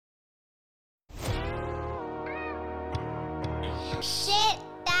Shit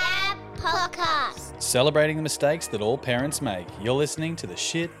Dad Podcast. Celebrating the mistakes that all parents make. You're listening to the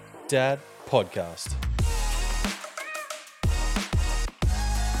Shit Dad Podcast.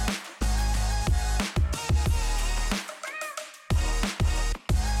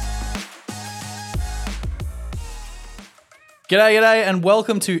 G'day, and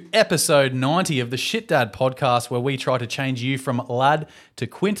welcome to episode 90 of the Shit Dad Podcast, where we try to change you from lad to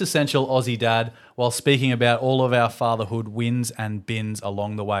quintessential Aussie dad while speaking about all of our fatherhood wins and bins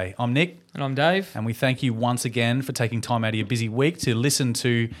along the way. I'm Nick. And I'm Dave. And we thank you once again for taking time out of your busy week to listen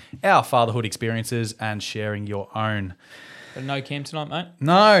to our fatherhood experiences and sharing your own. But no Cam tonight, mate?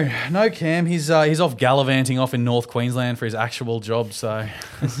 No Cam. He's off gallivanting off in North Queensland for his actual job, so...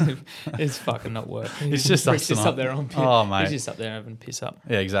 It's fucking not working. It's just us He's just tonight. up there on piss. Oh, mate. He's just up there having piss up.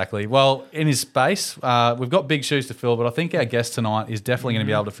 Yeah, exactly. Well, in his space, we've got big shoes to fill, but I think our guest tonight is definitely going to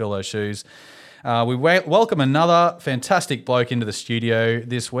be able to fill those shoes. We welcome another fantastic bloke into the studio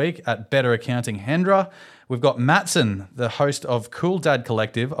this week at Better Accounting Hendra. We've got Matsen, the host of Cool Dad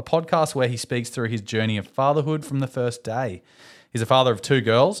Collective, a podcast where he speaks through his journey of fatherhood from the first day. He's a father of two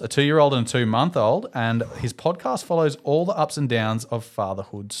girls, a 2-year-old and a 2-month-old, and his podcast follows all the ups and downs of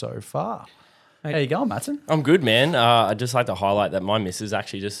fatherhood so far. How you going, Matsen? I'm good, man. I'd just like to highlight that my missus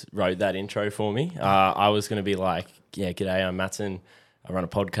actually just wrote that intro for me. I was going to be like, yeah, g'day, I'm Matsen. I run a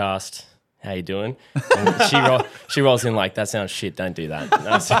podcast. How you doing? And she rolls in like, that sounds shit, don't do that.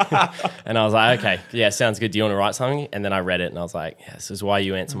 And I was like, okay, yeah, sounds good. Do you want to write something? And then I read it and I was like, yeah, this is why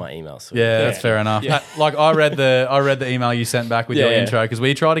you answer my emails. So Yeah, that's fair enough. Yeah. Like I read the email you sent back with your intro, because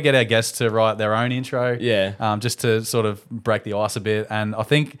we try to get our guests to write their own intro, just to sort of break the ice a bit. And I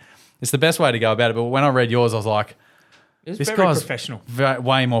think it's the best way to go about it. But when I read yours, I was like, It was this very guy's professional.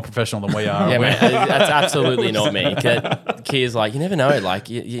 way more professional than we are. Yeah, man, that's absolutely not me. Kia's like, you never know. Like,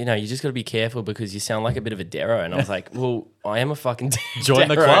 you know, you just got to be careful because you sound like a bit of a Darrow. And I was like, well, I am a fucking Join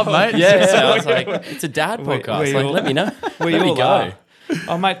the Darrow. club, mate. Yeah, so I was like, it's a dad podcast. we Like, all- let me know. We Let me all go. are.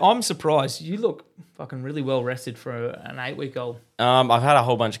 Oh, mate, I'm surprised. You look fucking really well rested for an 8-week-old. I've had a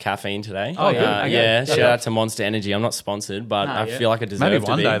whole bunch of caffeine today. Oh, yeah? Okay. Yeah, Yeah. shout out to Monster Energy. I'm not sponsored, but I feel like I deserve Maybe to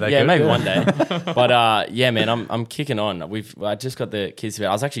one be. day they yeah, could, maybe yeah. one day. But yeah, man, I'm kicking on. I just got the kids to bed.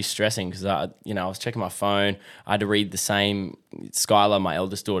 I was actually stressing because I was checking my phone. I had to read the same. Skylar, my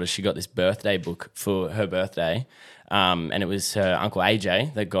eldest daughter, she got this birthday book for her birthday. And it was her uncle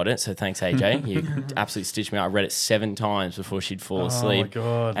AJ that got it. So thanks, AJ. You absolutely stitched me out. I read it 7 times before she'd fall asleep. my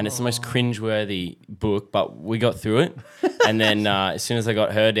God. And it's the most cringeworthy book, but we got through it. And then as soon as I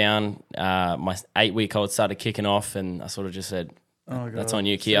got her down, my 8-week-old started kicking off, and I sort of just said, that's on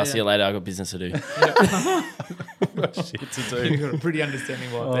you, Kia. I'll see you later. I've got business to do. Shit to do. You've got a pretty understanding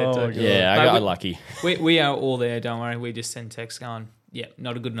wife there, too. Yeah, I Mate, got lucky. We are all there, don't worry. We just send texts going, yeah,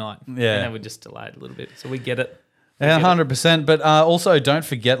 not a good night. Yeah. And then we just delayed a little bit. So we get it. Yeah, 100%. But also don't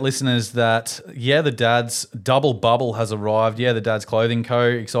forget, listeners, that, the Dad's Double Bubble has arrived. The Dad's Clothing Co.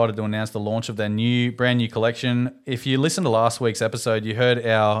 excited to announce the launch of their brand new collection. If you listened to last week's episode, you heard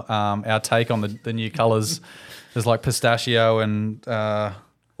our take on the new colours. There's like pistachio and...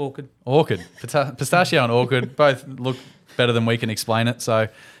 Orchid. Pistachio and orchid both look better than we can explain it. So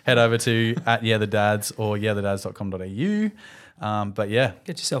head over to @thedads or thedads.com.au. But yeah,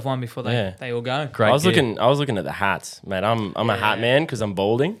 Get yourself one before they all go. great. I was gear. looking at the hats, mate. I'm a hat man because I'm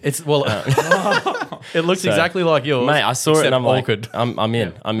balding. It's it looks exactly like yours, Mate, I saw it and I'm orchid. like,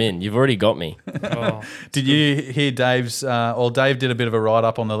 I'm in. You've already got me. Oh. Did you hear Dave's? Dave did a bit of a write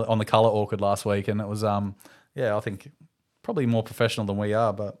up on the color orchid last week, and it was I think probably more professional than we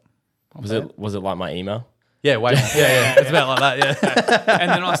are. But Was it like my email? yeah, wait, yeah, it's about like that, yeah. And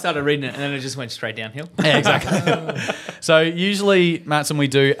then I started reading it, and then it just went straight downhill. Yeah, exactly. So usually, Matsen, we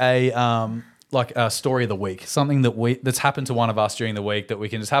do a story of the week, something that's happened to one of us during the week that we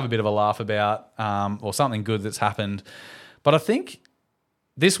can just have a bit of a laugh about, or something good that's happened. But I think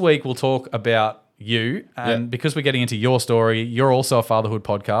this week we'll talk about you, and because we're getting into your story, you're also a fatherhood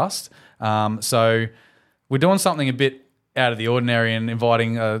podcast. So we're doing something a bit out of the ordinary and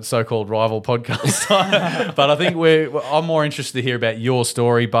inviting a so-called rival podcast. But I think I'm more interested to hear about your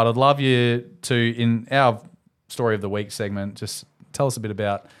story, but I'd love you to, in our story of the week segment, just tell us a bit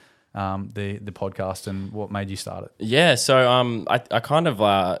about the podcast and what made you start it. Yeah, so I kind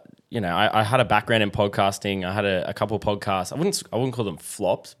of I had a background in podcasting. I had a couple of podcasts. I wouldn't call them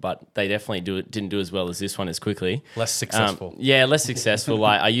flops, but they definitely didn't do as well as this one as quickly. Less successful. Less successful.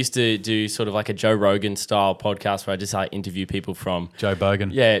 Like I used to do sort of like a Joe Rogan style podcast where I just interview people from Joe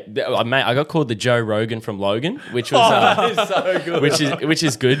Bogan. Yeah, I got called the Joe Rogan from Logan, which was so good. which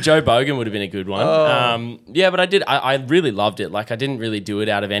is good. Joe Bogan would have been a good one. But I really loved it. Like I didn't really do it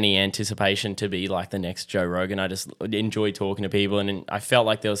out of any anticipation to be like the next Joe Rogan. I just enjoyed talking to people, and I felt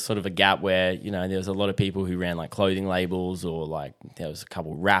like there was sort of a gap where there was a lot of people who ran like clothing labels, or like there was a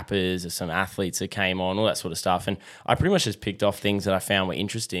couple rappers or some athletes that came on, all that sort of stuff, and I pretty much just picked off things that I found were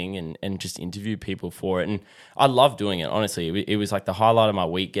interesting and just interviewed people for it, and I loved doing it. Honestly, it was like the highlight of my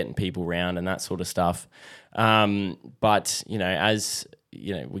week, getting people around and that sort of stuff. But as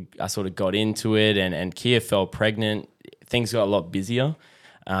I sort of got into it, and Kia fell pregnant, things got a lot busier.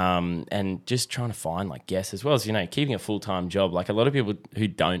 And just trying to find like guests, as well as keeping a full-time job. Like a lot of people who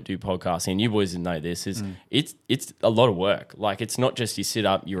don't do podcasting, you boys know this, is it's a lot of work. Like it's not just you sit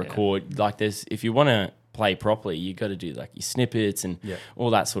up, you record. Like if you want to play properly, you got to do like your snippets and all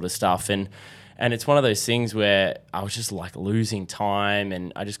that sort of stuff. And it's one of those things where I was just like losing time,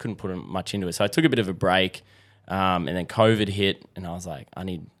 and I just couldn't put much into it. So I took a bit of a break. And then COVID hit, and I was like, I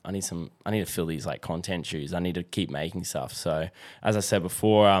need to fill these like content shoes. I need to keep making stuff. So as I said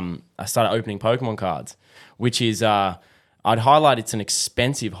before, I started opening Pokemon cards, which is I'd highlight it's an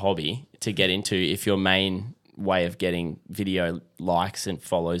expensive hobby to get into if your main way of getting video likes and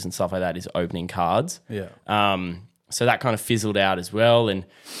follows and stuff like that is opening cards. Yeah. So that kind of fizzled out as well, and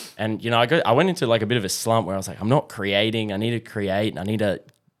I went into like a bit of a slump where I was like, I'm not creating. I need to create, and I need to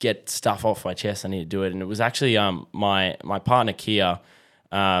get stuff off my chest. I need to do it. And it was actually my partner Kia,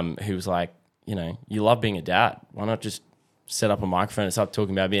 who was like, you love being a dad. Why not just set up a microphone and start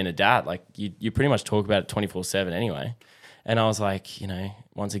talking about being a dad? Like you pretty much talk about it 24/7 anyway. And I was like,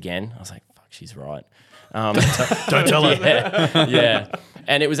 once again, I was like, fuck, she's right. Don't tell her. Yeah.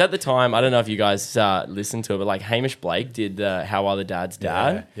 And it was at the time, I don't know if you guys listened to it, but like Hamish Blake did the How Are the Dad's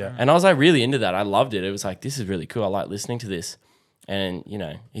Dad. Yeah. And I was like really into that. I loved it. It was like, this is really cool. I like listening to this. And,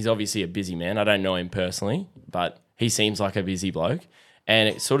 he's obviously a busy man. I don't know him personally, but he seems like a busy bloke.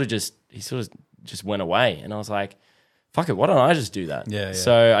 And he sort of just went away. And I was like, fuck it, why don't I just do that? Yeah.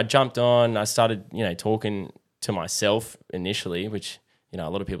 So I jumped on. I started, talking to myself initially, which, a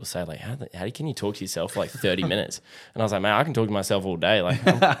lot of people say, like, how can you talk to yourself for like 30 minutes? And I was like, man, I can talk to myself all day. Like,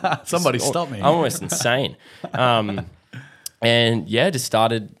 Somebody stop me. I'm almost insane. And just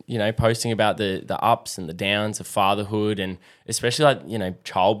started, posting about the ups and the downs of fatherhood, and especially like,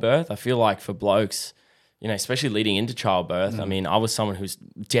 childbirth. I feel like for blokes, especially leading into childbirth, I mean, I was someone who's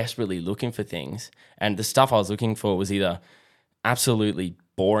desperately looking for things, and the stuff I was looking for was either absolutely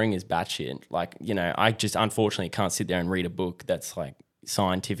boring as batshit. Like, I just unfortunately can't sit there and read a book that's like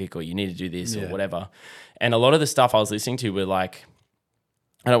scientific, or you need to do this or whatever. And a lot of the stuff I was listening to were like,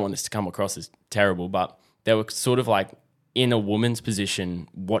 I don't want this to come across as terrible, but they were sort of like, in a woman's position,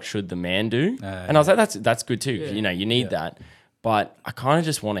 what should the man do? And I was like, that's good too. Yeah. You need that. But I kind of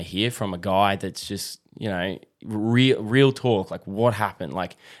just want to hear from a guy that's just, real talk, like what happened.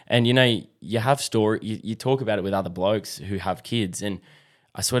 Like, and you have story, you talk about it with other blokes who have kids, and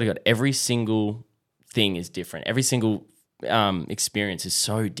I swear to God, every single thing is different. Every single experience is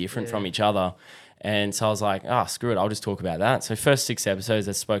so different from each other. And so I was like, screw it, I'll just talk about that. So first 6 episodes,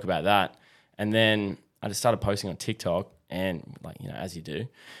 I spoke about that. And then I just started posting on TikTok, and like, as you do.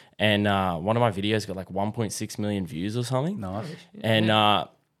 And one of my videos got like 1.6 million views or something. Nice. And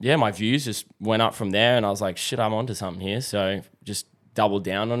my views just went up from there, and I was like, shit, I'm onto something here. So just doubled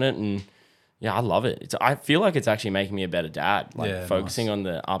down on it, and I love it. I feel like it's actually making me a better dad, like focusing on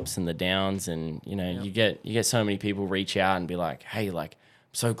the ups and the downs. And, you get so many people reach out and be like, hey, like,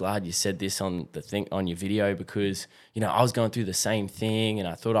 I'm so glad you said this on the thing on your video, because, I was going through the same thing and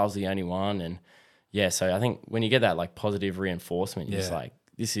I thought I was the only one. And so I think when you get that like positive reinforcement, you're just like,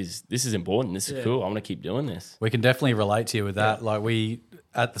 this is important. This is cool. I want to keep doing this. We can definitely relate to you with that. Like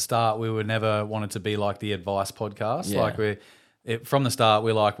at the start, we were never wanted to be like the advice podcast. Yeah. Like from the start,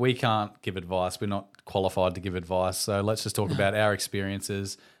 we're like, we can't give advice. We're not qualified to give advice. So let's just talk about our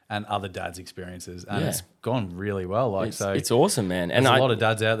experiences and other dads' experiences. And it's gone really well. Like, it's awesome, man. And there's a lot of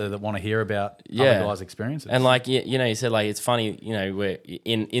dads out there that want to hear about other guys' experiences. And like, you said, like, it's funny, we're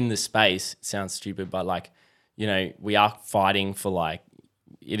in the space, it sounds stupid, but like, we are fighting for like,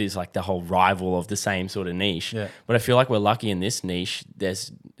 it is like the whole rival of the same sort of niche. Yeah. But I feel like we're lucky in this niche.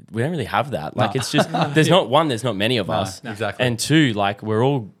 There's we don't really have that. Like it's just there's not many of us. exactly. And two, like we're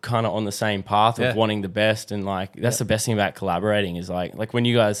all kind of on the same path of Yeah. wanting the best, and like that's the best thing about collaborating is like when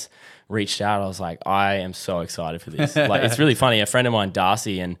you guys reached out, I was like, I am so excited for this. Like it's really funny. A friend of mine,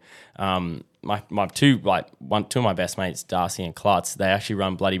 Darcy, and my two of my best mates, Darcy and Klutz, they actually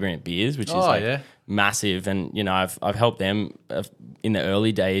run Bloody Brilliant Beers, which is massive. And you know, I've helped them in the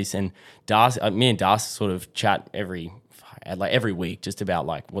early days. And Darcy, me and Darcy sort of chat every week just about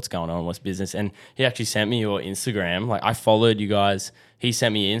like what's going on, what's business. And he actually sent me your Instagram. Like I followed you guys. He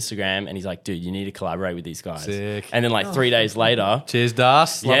sent me your Instagram and he's like, dude, you need to collaborate with these guys. Sick. And then like 3 days later. Cheers,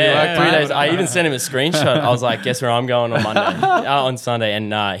 Das. Love your Yeah, work, 3 mate. days. I even sent him a screenshot. I was like, guess where I'm going on Monday, on Sunday.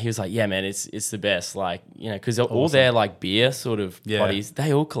 And he was like, yeah, man, it's the best. Like, you know, because all their like beer sort of bodies,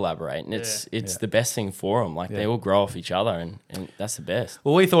 they all collaborate. And it's the best thing for them. Like they all grow off each other and that's the best.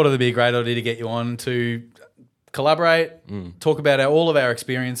 Well, we thought it would be a great idea to get you on to collaborate, talk about all of our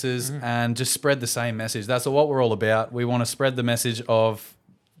experiences and just spread the same message. That's what we're all about. We want to spread the message of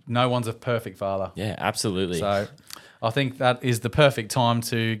no one's a perfect father. Yeah, absolutely. So I think that is the perfect time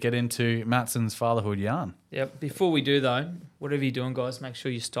to get into Matsen's fatherhood yarn. Yep. Before we do though, whatever you're doing, guys, make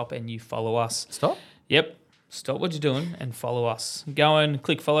sure you stop and you follow us. Stop? Yep. Stop what you're doing and follow us. Go and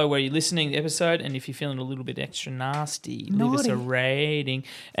click follow where you're listening to the episode, and if you're feeling a little bit extra nasty, leave us a rating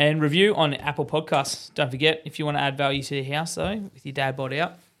and review on Apple Podcasts. Don't forget, if you want to add value to your house though, with your dad bod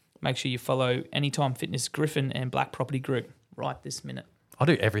out, make sure you follow Anytime Fitness Griffin and Black Property Group right this minute. I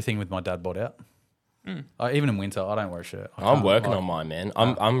do everything with my dad bod out. Even in winter, I don't wear a shirt. I'm working on mine, man.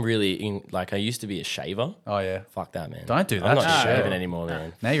 I'm really in, like I used to be a shaver. Oh yeah. Fuck that, man. Don't do that I'm not shit. shaving anymore,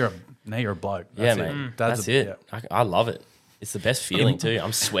 man. Now you're a bloke. Yeah, That's it. mate. Dad's That's a- it. I love it. It's the best feeling too.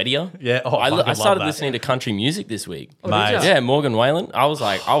 I'm sweatier. Yeah. Oh, I fucking started love that. listening to country music this week. Mate. did ya? Yeah, Morgan Whalen. I was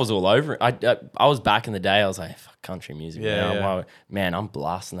all over it. I was back in the day. I was like, fuck country music. Yeah, now. yeah. Wow, man, I'm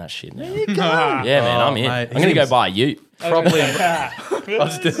blasting that shit now. Yeah, man, I'm in. mate. I'm gonna go buy a ute. Probably. I've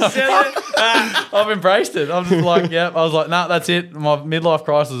embraced it. I'm just like, yeah. I was like, nah, that's it. My midlife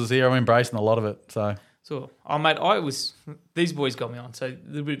crisis is here. I'm embracing a lot of it. So So, mate, these boys got me on. So, a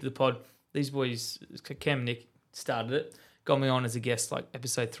little bit of the pod, these boys, Cam and Nick started it, got me on as a guest, like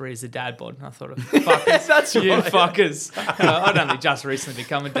episode 3 as a dad bod. And I thought, fuckers, that's you fuckers. I'd only just recently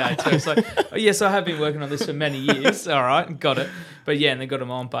become a dad too. So, yes, I have been working on this for many years. All right, got it. But yeah, and they got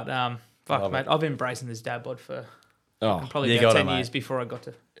them on. But fuck, mate, I've been embracing this dad bod for probably you about got 10 it, years mate. before I got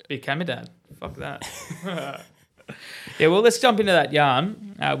to become a dad. Fuck that. Yeah, well, let's jump into that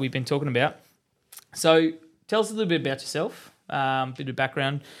yarn we've been talking about. So tell us a little bit about yourself, a bit of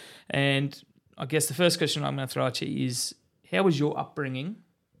background. And I guess the first question I'm going to throw at you is, how was your upbringing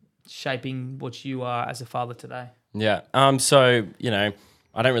shaping what you are as a father today? Yeah. So, you know,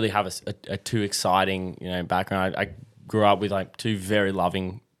 I don't really have a too exciting, you know, background. I grew up with like two very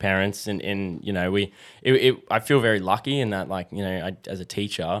loving parents and you know, I feel very lucky in that, like, you know, as a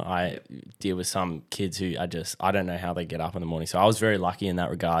teacher, I deal with some kids who I don't know how they get up in the morning. So I was very lucky in that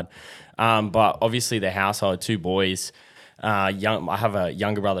regard. But obviously the household, two boys, I have a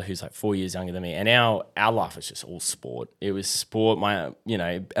younger brother who's like 4 years younger than me, and our life was just all sport. It was sport, you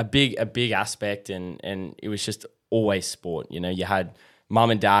know, a big aspect, and it was just always sport. You know, you had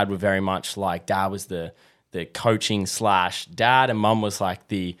mum and dad were very much like, dad was the coaching / dad, and mum was like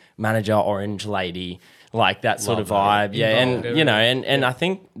the manager, orange lady, like that sort of vibe. Yeah, and you know, and I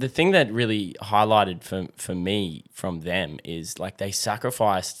think the thing that really highlighted for me from them is like they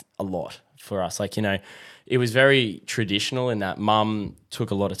sacrificed a lot for us. Like, you know, it was very traditional in that mum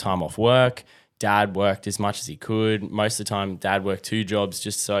took a lot of time off work, dad worked as much as he could. Most of the time, dad worked 2 jobs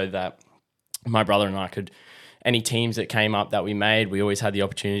just so that my brother and I could, any teams that came up that we made, we always had the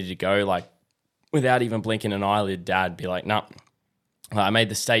opportunity to go, like, without even blinking an eyelid, dad be like, nah. I made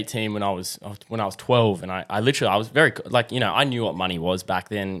the state team when I was 12, and I was very, like, you know, I knew what money was back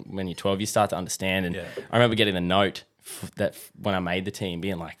then. When you're 12, you start to understand. And I remember getting the note that when I made the team,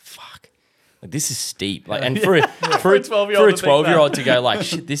 being like, fuck, like, this is steep. Like, and for a 12-year-old to go like,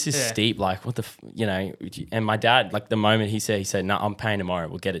 shit, this is steep. Like, what the, you know, and my dad, like, the moment he said, no, I'm paying tomorrow.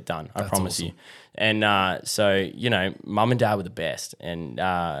 We'll get it done. I promise you. And so, you know, mum and dad were the best. And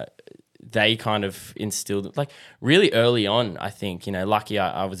they kind of instilled, like, really early on, I think, you know, lucky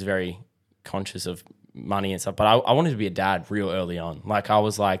I was very conscious of money and stuff, but I wanted to be a dad real early on. Like, I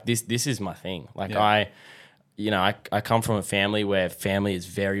was like, this is my thing. Like, I come from a family where family is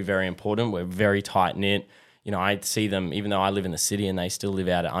very, very important. We're very tight-knit. You know, I see them, even though I live in the city and they still live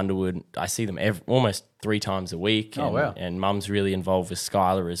out at Underwood, I see them almost 3 times a week. Oh, wow. And mum's really involved with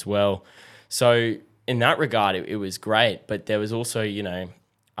Skylar as well. So in that regard, it was great. But there was also, you know,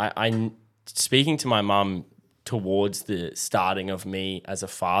 I speaking to my mum towards the starting of me as a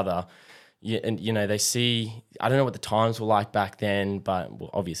father. Yeah, and they see, I don't know what the times were like back then, but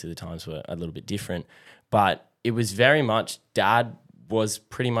obviously the times were a little bit different. But it was very much, dad was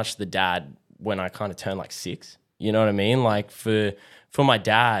pretty much the dad when I kind of turned like 6. You know what I mean? Like for my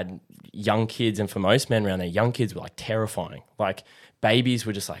dad, young kids, and for most men around there, young kids were like terrifying. Like babies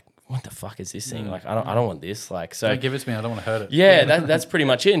were just like, what the fuck is this thing? Like, I don't want this. Like, so Don't give it to me. I don't want to hurt it. yeah, that's pretty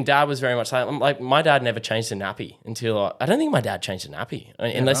much it. And dad was very much like my dad never changed a nappy until I don't think my dad changed a nappy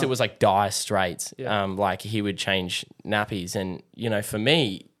unless it was like dire straits. Yeah. Like he would change nappies, and for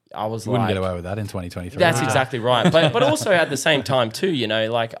me, I was You wouldn't like, get away with that in 2023. that's exactly right. But also at the same time too,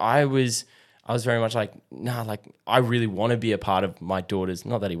 like I was very much like, nah, like I really want to be a part of my daughter's.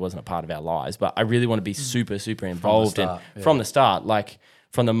 Not that he wasn't a part of our lives, but I really want to be super, super involved from the start. Like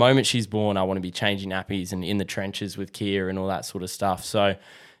from the moment she's born, I want to be changing nappies and in the trenches with Kia and all that sort of stuff. So,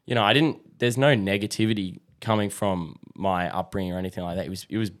 there's no negativity coming from my upbringing or anything like that.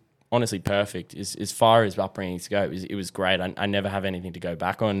 It was honestly perfect. As far as upbringings go, it was great. I never have anything to go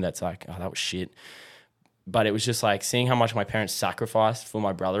back on that's like, oh, that was shit. But it was just like seeing how much my parents sacrificed for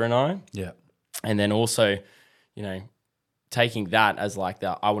my brother and I. Yeah. And then also, taking that as like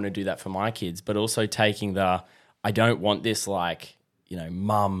I want to do that for my kids, but also taking I don't want this like,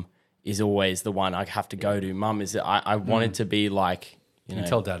 mum is always the one I have to go to. Mum is, I want it to be like, You can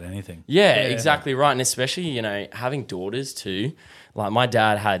tell dad anything. Yeah, exactly right. And especially, having daughters too. Like my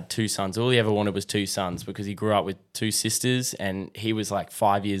dad had 2 sons. All he ever wanted was 2 sons because he grew up with 2 sisters and he was like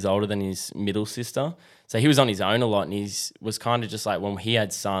 5 years older than his middle sister. So he was on his own a lot, and he was kind of just like, when he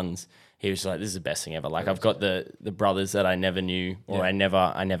had sons, he was like, this is the best thing ever. Like I've got the brothers that I never knew or I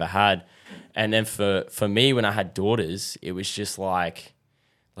never had. And then for me, when I had daughters, it was just like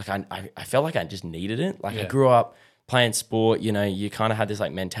I felt like I just needed it. Like I grew up playing sport, you kind of had this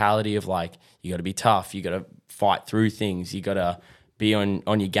like mentality of like, you got to be tough, you got to fight through things, you got to be on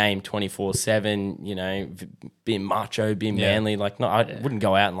your game 24/7, being macho, being manly. Like, no, I wouldn't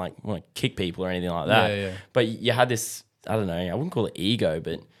go out and like want to kick people or anything like that. Yeah. But you had this, I don't know, I wouldn't call it ego,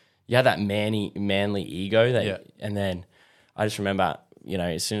 but you had that manly ego that, and then I just remember,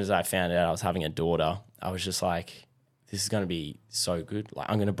 as soon as I found out I was having a daughter, I was just like, this is going to be so good. Like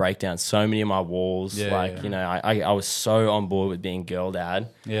I'm going to break down so many of my walls. I was so on board with being girl dad.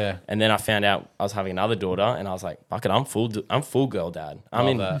 Yeah. And then I found out I was having another daughter, and I was like, fuck it, I'm full girl dad. I'm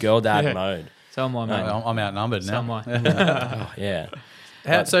in girl dad mode. So am I, mate. I'm outnumbered now. So am I. Oh,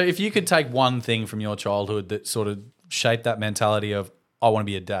 yeah. So if you could take one thing from your childhood that sort of shaped that mentality of, I want to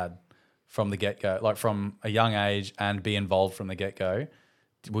be a dad from the get-go, like from a young age, and be involved from the get-go,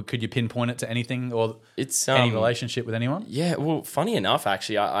 could you pinpoint it to anything or any relationship with anyone? Yeah, well, funny enough,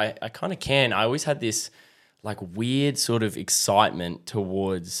 actually, I kind of can. I always had this like weird sort of excitement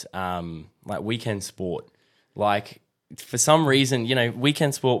towards like weekend sport. Like for some reason,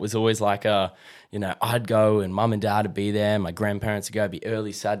 weekend sport was always like I'd go and mum and dad would be there. My grandparents would go, it'd be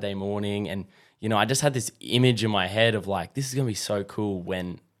early Saturday morning. And, I just had this image in my head of like, this is going to be so cool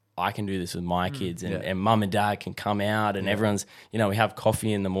when I can do this with my kids and mum and dad can come out and everyone's, we have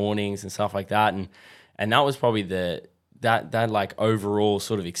coffee in the mornings and stuff like that. And that was probably that like overall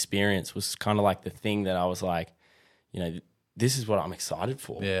sort of experience was kind of like the thing that I was like, this is what I'm excited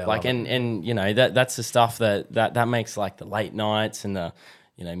for. Yeah. Like, and that's the stuff that makes like the late nights and the,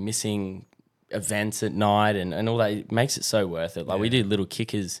 missing events at night and all that. It makes it so worth it. Like we did little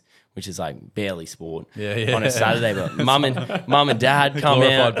kickers, which is like barely sport on a Saturday, but mum and dad come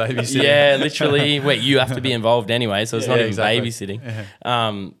out. Babysitting. Yeah, literally. Where you have to be involved anyway, so it's not even babysitting.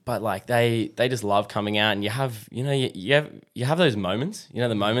 Yeah. But like they just love coming out, and you have you have those moments.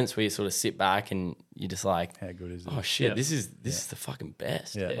 The moments where you sort of sit back and you're just like, how good is this? Oh shit, this is the fucking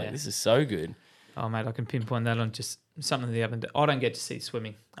best. Yeah. Like this is so good. Oh mate, I can pinpoint that on just something that happened. I don't get to see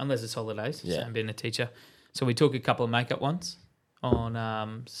swimming unless it's holidays. Yeah. So I'm being a teacher, so we took a couple of makeup ones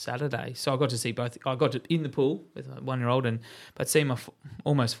on Saturday, so I got to see both. I got to in the pool with my 1-year-old, but see my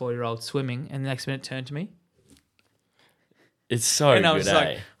almost 4-year-old swimming, and the next minute turned to me. It's so and I good, was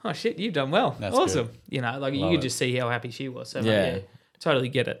like, "Oh shit, you've done well, that's awesome." Good. You could just see how happy she was. So totally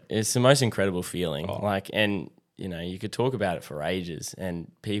get it. It's the most incredible feeling. And you could talk about it for ages,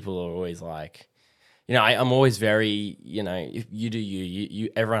 and people are always like, I'm always very, if you do you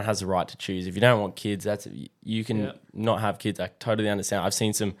everyone has the right to choose. If you don't want kids, you can not have kids. I totally understand. I've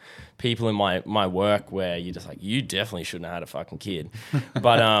seen some people in my work where you're just like, you definitely shouldn't have had a fucking kid.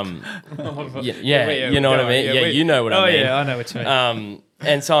 But you know what I mean? Yeah, you know what I mean. Oh yeah, I know what you mean.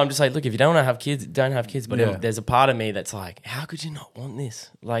 And so I'm just like, look, if you don't want to have kids, don't have kids. But there's a part of me that's like, how could you not want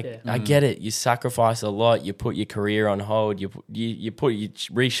this? Like, I get it. You sacrifice a lot. You put your career on hold. You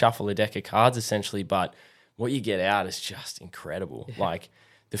reshuffle a deck of cards essentially. But what you get out is just incredible. Like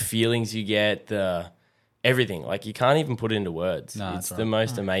the feelings you get, the everything. Like you can't even put it into words. No, it's that's the right.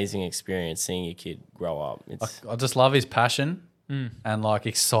 most amazing experience seeing your kid grow up. It's I just love his passion and like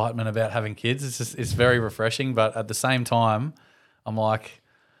excitement about having kids. It's very refreshing, but at the same time, I'm like,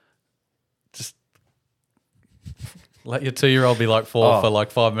 just let your 2-year-old be like 4 for like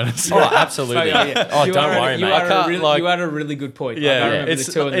 5 minutes. oh, absolutely. Oh, You don't are- worry, you mate. are like- you had a really good point. Yeah, Like, I remember it's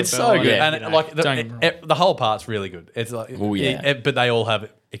the two in the it's so bell, good, Yeah. and you know, like don't get me wrong. the whole part's really good. It's like, Oh, yeah. but they all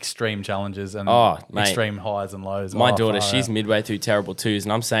have extreme challenges and Oh, mate. extreme highs and lows. My Oh, daughter, far she's out. midway through terrible twos,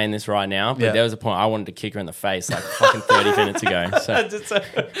 and I'm saying this right now, but Yeah. there was a point I wanted to kick her in the face like fucking 30 minutes ago. So I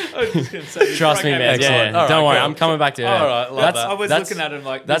was just gonna say, trust me, man. Excellent. Yeah, All right, don't worry, cool. I'm coming back to her. All right, love That's- that. I was that's- looking at him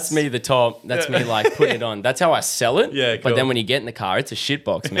like That's this. me, the top. That's me, like putting it on. That's how I sell it. Yeah, But cool. then when you get in the car, it's a shit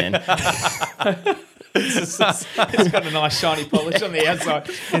box, man. It's got a nice shiny polish on the outside.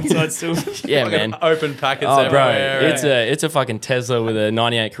 Inside still. Yeah, man. Open packets Oh, bro, everywhere. it's a fucking Tesla with a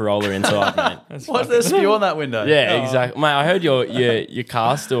 '98 Corolla inside, man. What's there spew on that window? Yeah, Oh. exactly. Mate, I heard your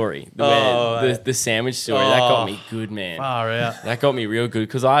car story, the sandwich story. That got me good, man. Far out. That got me real good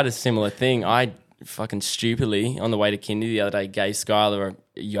because I had a similar thing. I fucking stupidly on the way to kindy the other day gave Skylar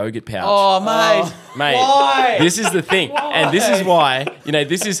a yogurt pouch. Oh, mate. Mate, Why? this is the thing, and this is why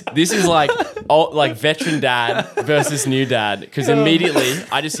this is like old, like veteran dad versus new dad because immediately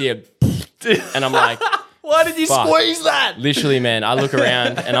I just hear, and I'm like, Why did you Fuck. squeeze that? literally, man, I look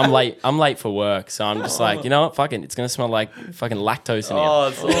around and I'm late. I'm late for work, so I'm just like, you know what, fuck it, it's gonna smell like fucking lactose in here. Oh,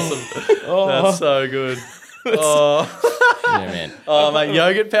 it's awesome. That's so good. Oh, Yeah, man. oh, mate,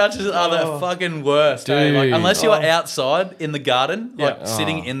 yogurt pouches are the fucking worst. Dude. Like, Dude. unless you are outside in the garden, like Yeah.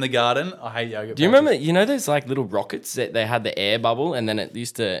 sitting in the garden, I hate yogurt. Do you remember? You know those like little rockets that they had the air bubble, and then it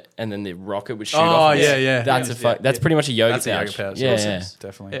used to, and then the rocket would shoot Oh, off. yeah, yeah. That's Yeah, a fuck. yeah. That's pretty much a yogurt That's a pouch. yogurt pouch. Yeah, Awesome. yeah.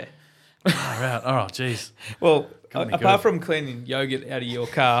 Definitely. Yeah. Far out. Oh, jeez. Well, Can't be apart good. from cleaning yogurt out of your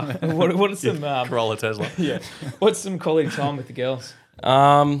car, what are some Corolla Tesla. what's some quality time with the girls?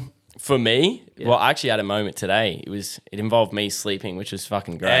 For me, Yeah. well, I actually had a moment today. It involved me sleeping, which was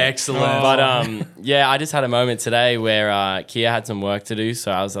fucking great. Excellent. But yeah, I just had a moment today where Kia had some work to do.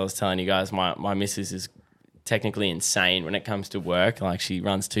 So I was telling you guys, my missus is technically insane when it comes to work. Like she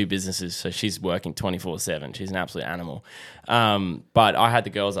runs 2 businesses, so she's working 24/7. She's an absolute animal. But I had the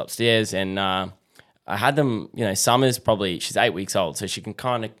girls upstairs and I had them, Summer's probably, she's 8 weeks old, so she can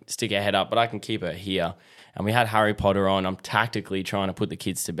kind of stick her head up, but I can keep her here. And we had Harry Potter on. I'm tactically trying to put the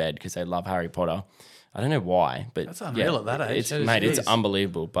kids to bed because they love Harry Potter. I don't know why, but That's unreal at that age. It's, Jeez. mate, it's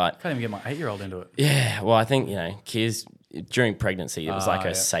unbelievable. But Can't even get my 8-year-old into it. yeah, well, I think, Kiers, during pregnancy, it was like a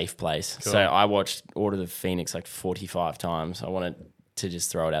yeah. safe place. Cool. So I watched Order of the Phoenix like 45 times. I wanted to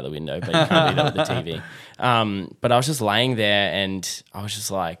just throw it out the window, but you can't do that with the TV. But I was just laying there and I was just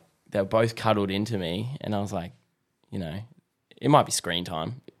like, they were both cuddled into me. And I was like, it might be screen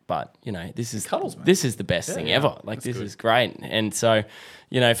time, but, this is Cuddles, man. this is the best thing yeah. ever. Like, That's this good. is great. And so,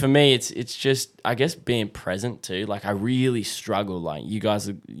 for me, it's just, I guess, being present too. Like, I really struggle. Like, you guys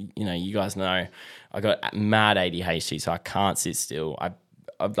know, I got mad ADHD, so I can't sit still. I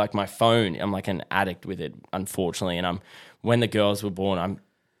like my phone, I'm like an addict with it, unfortunately. And when the girls were born, I'm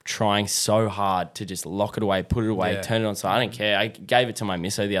trying so hard to just lock it away, put it away, Yeah. turn it on. So I don't care. I gave it to my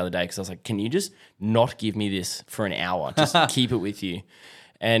misso the other day because I was like, can you just not give me this for an hour? Just keep it with you.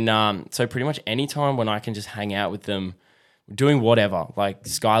 And so pretty much any time when I can just hang out with them, doing whatever. Like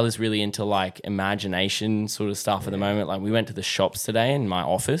Skylar's really into like imagination sort of stuff at the moment. Like we went to the shops today in my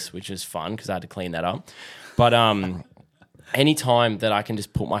office, which is fun because I had to clean that up. But any time that I can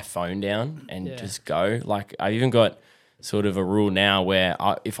just put my phone down and just go, like I've even got sort of a rule now where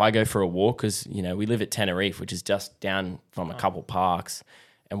if I go for a walk, because, we live at Tenerife, which is just down from a couple parks.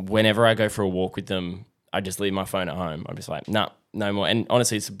 And whenever I go for a walk with them, I just leave my phone at home. I'm just like, no more. And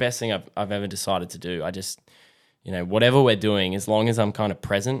honestly, it's the best thing I've ever decided to do. I just, whatever we're doing, as long as I'm kind of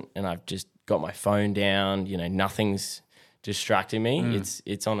present and I've just got my phone down, nothing's distracting me,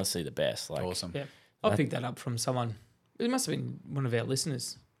 it's honestly the best. Like, Awesome. Yeah, I picked that up from someone. It must have been one of our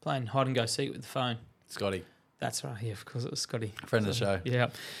listeners playing hide and go seek with the phone. Scotty, That's right. Yeah, of course it was Scotty. friend of the show. Yeah,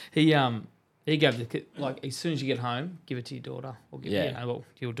 he gave the kid, like as soon as you get home, give it to your daughter or give to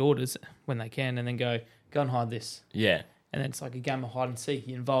your daughters when they can, and then go and hide this. yeah, And then it's like a game of hide and seek.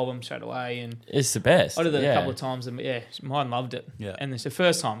 You involve them straight away, and it's the best. I did that yeah. a couple of times, and mine loved it. Yeah. And it's the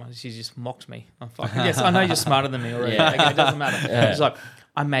first time she just mocked me. I'm fucking yes, I know you're smarter than me already. Yeah. Like, it doesn't matter. Yeah. It's like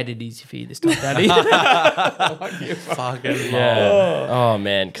I made it easy for you this time, Daddy. Fucking Yeah. Oh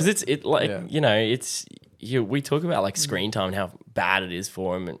man, because we talk about like Mm. screen time and how bad it is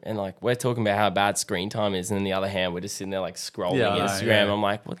for them. And like, we're talking about how bad screen time is. And on the other hand, we're just sitting there like scrolling Instagram. Yeah. I'm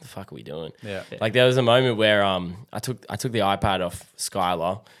like, what the fuck are we doing? Yeah. Like there was a moment where I took the iPad off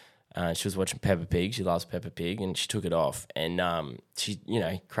Skylar. She was watching Peppa Pig. She loves Peppa Pig, and she took it off. And she,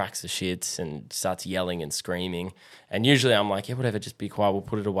 cracks the shits and starts yelling and screaming. And usually I'm like, yeah, whatever, just be quiet. We'll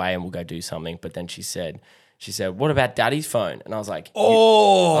put it away and we'll go do something. But then she said, what about Daddy's phone? And I was like,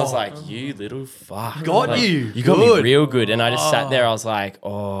 you little fuck. Got you. You got me real good. And I just sat there. I was like,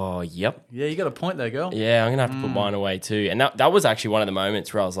 oh, yep. Yeah, you got a point there, girl. Yeah, I'm going to have to put mine away too. And that was actually one of the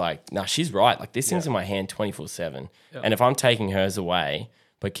moments where I was like, nah, she's right. Like this thing's in my hand 24/7. Yeah. And if I'm taking hers away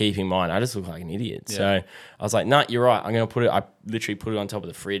but keeping mine, I just look like an idiot. Yeah. So I was like, nah, you're right. I'm going to I literally put it on top of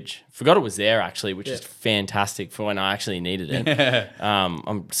the fridge. Forgot it was there actually, which is fantastic for when I actually needed it.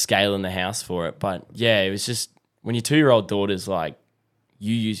 I'm scaling the house for it. But yeah, it was just, when your 2-year-old daughter's like,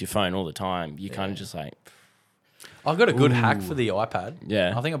 you use your phone all the time, you kind of just like. I've got a good hack for the iPad.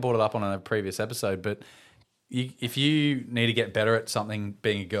 Yeah. I think I brought it up on a previous episode, but if you need to get better at something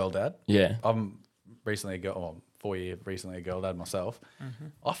being a girl dad. Yeah. I'm recently a girl dad myself.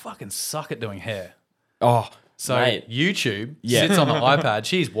 I fucking suck at doing hair. Oh, so mate. YouTube sits on the iPad.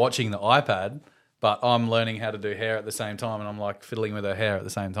 She's watching the iPad, but I'm learning how to do hair at the same time, and I'm like fiddling with her hair at the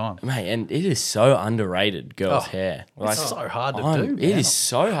same time. Mate, and it is so underrated, girls' hair. Like, it's so hard to do. It is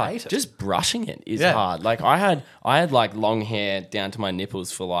so hard. Just brushing it is hard. Like I had like long hair down to my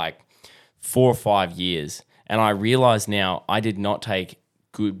nipples for like 4 or 5 years, and I realize now I did not take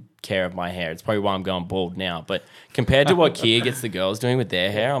good care of my hair. It's probably why I'm going bald now. But compared to what Kia gets the girls doing with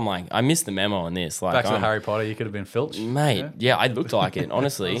their hair, I'm like, I missed the memo on this. Like, back to the Harry Potter, you could have been Filch. Mate, yeah, I looked like it,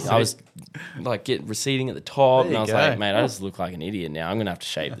 honestly. I was like receding at the top, and I was like, mate, I just look like an idiot now. I'm going to have to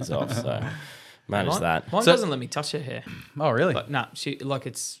shave this off. So manage that. Mine doesn't let me touch her hair. Oh, really? But no, she like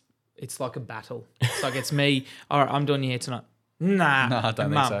it's like a battle. It's like it's me. All right, I'm doing your hair tonight. Nah, no, I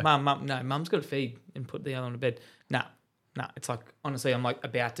don't think so. Mum, no, Mum's got to feed and put the other on the bed. Nah, it's like, honestly, I'm like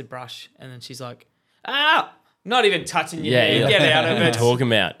about to brush, and then she's like, not even touching your hair. Get out of it. Talking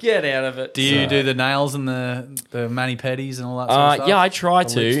about. Get out of it. Do you do the nails and the mani-pedis and all that sort of stuff? Yeah, I try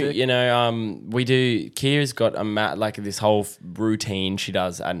to. Lipstick? We do. Kia's got like this whole routine she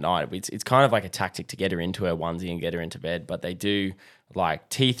does at night. It's kind of like a tactic to get her into her onesie and get her into bed, but they do like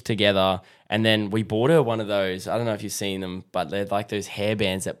teeth together. And then we bought her one of those, I don't know if you've seen them, but they're like those hair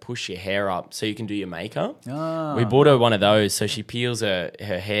bands that push your hair up so you can do your makeup. Oh. We bought her one of those, so she peels her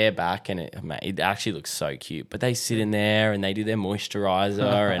hair back, and it actually looks so cute. But they sit in there and they do their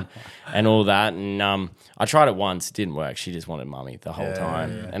moisturizer and all that. And I tried it once, it didn't work. She just wanted mummy the whole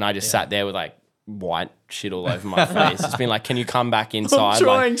time. Yeah. And I just sat there with like white shit all over my face. It's been like, can you come back inside? I'm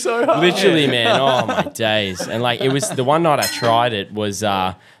trying so hard. Literally, man. Oh my days. And like, it was the one night I tried it was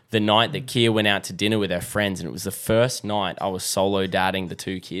the night that Kia went out to dinner with her friends, and it was the first night I was solo dadding the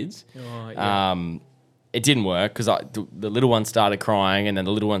 2 kids. Oh, yeah. It didn't work because the little one started crying, and then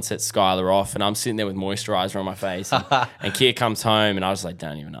the little one set Skylar off, and I'm sitting there with moisturizer on my face, and Kia comes home, and I was like,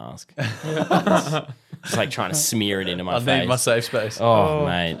 don't even ask. Just like trying to smear it into my face. I need my safe space. Oh,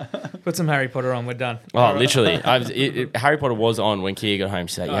 mate. Put some Harry Potter on, we're done. Oh, literally. Harry Potter was on when Kia got home.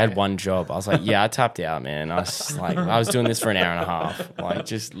 She's like, you had one job. I was like, yeah, I tapped out, man. I was doing this for an hour and a half. Like,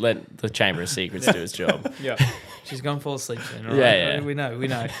 just let the Chamber of Secrets do its job. Yeah. She's gone fall asleep soon. Right? Yeah. We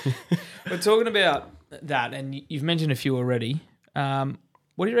know. We're talking about that, and you've mentioned a few already.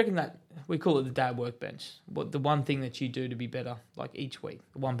 What do you reckon that we call it the dad workbench? What the one thing that you do to be better, like each week,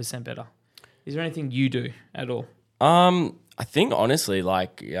 1% better? Is there anything you do at all? I think honestly,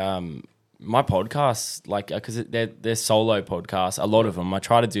 like my podcasts, like because they're solo podcasts. A lot of them, I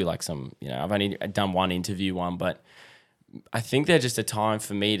try to do like some. I've only done one interview one, but I think they're just a time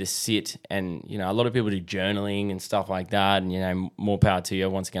for me to sit and a lot of people do journaling and stuff like that, and more power to you.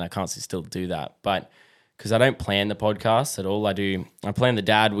 Once again, I can't still do that, but because I don't plan the podcast at all. I plan the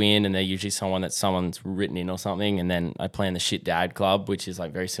dad win, and they're usually someone's written in or something, and then I plan the shit dad club, which is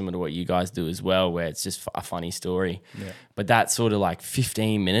like very similar to what you guys do as well, where it's just a funny story. Yeah. But that sort of like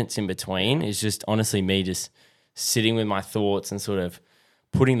 15 minutes in between is just honestly me just sitting with my thoughts and sort of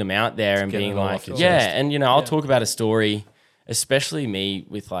putting them out there and being like, and I'll talk about a story. Especially me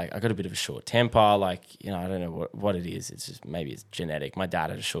with like, I got a bit of a short temper. Like, I don't know what it is. It's just, maybe it's genetic. My dad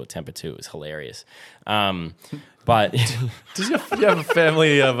had a short temper too. It was hilarious. But Do you have a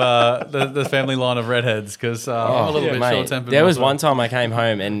family of the family line of redheads? Because I'm a little bit mate, short-tempered. there was myself. one time I came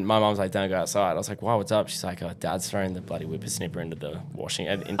home and my mum was like, "Don't go outside." I was like, "Why? What's up?" She's like, "Oh, Dad's throwing the bloody whippersnipper into the washing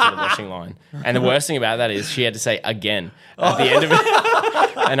line." And the worst thing about that is she had to say again at the end of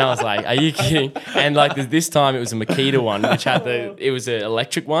it. And I was like, "Are you kidding?" And like this time it was a Makita one, which had it was an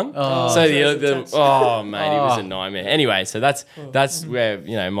electric one. So mate, it was a nightmare. Anyway, so that's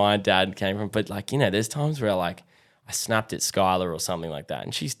where my dad came from. But like there's times where like I snapped at Skylar or something like that,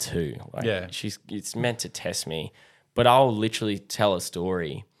 and she's 2. Like, it's meant to test me, but I'll literally tell a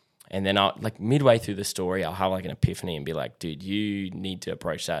story, and then I'll like midway through the story, I'll have like an epiphany and be like, "Dude, you need to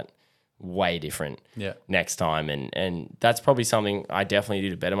approach that way different next time." And that's probably something I definitely do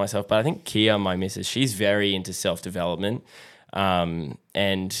to better myself. But I think Kia, my missus, she's very into self-development.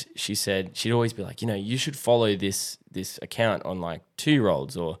 And she said she'd always be like, you should follow this account on like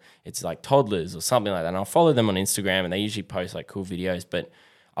 2-year-olds or it's like toddlers or something like that. And I'll follow them on Instagram and they usually post like cool videos, but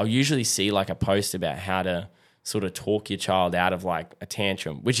I'll usually see like a post about how to sort of talk your child out of like a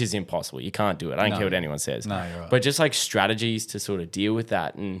tantrum, which is impossible. You can't do it. I don't care what anyone says. No, you're right. But just like strategies to sort of deal with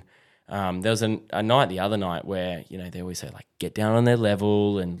that. And there was a night the other night where, they always say like, get down on their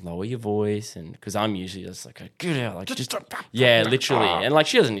level and lower your voice. And because I'm usually just like, get out, like just literally. And like,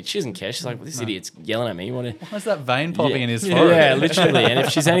 she doesn't care. She's like, well, this idiot's yelling at me. Why's that vein popping in his forehead? Yeah, literally. And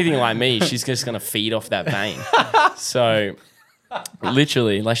if she's anything like me, she's just going to feed off that vein. So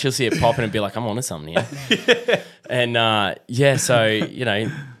literally, like she'll see it popping and be like, I'm onto something here. And so,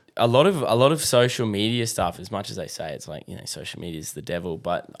 a lot of social media stuff, as much as they say it's like, social media is the devil,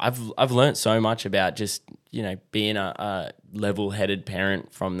 but I've learned so much about just, being a level-headed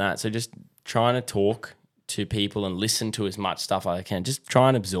parent from that. So just trying to talk to people and listen to as much stuff as I can, just try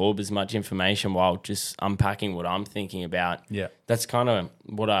and absorb as much information while just unpacking what I'm thinking about. Yeah. That's kind of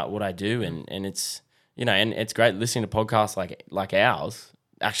what I do. And it's, and it's great listening to podcasts like ours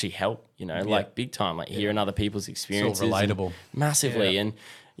actually help, like big time, like hearing other people's experiences. It's all relatable. Massively. And,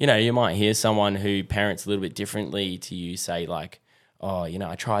 you might hear someone who parents a little bit differently to you say like, oh,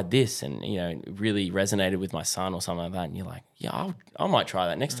 I tried this and, it really resonated with my son or something like that. And you're like, yeah, I might try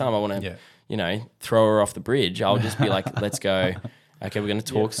that. Next time I want to, throw her off the bridge, I'll just be like, let's go. Okay, we're going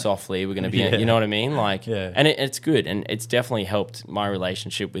to talk softly. We're going to be, you know what I mean? Like, and it's good. And it's definitely helped my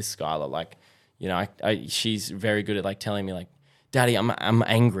relationship with Skylar. Like, she's very good at like telling me like, Daddy, I'm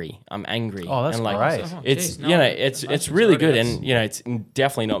angry. I'm angry. Oh, that's and like, great. It's it's really good, and it's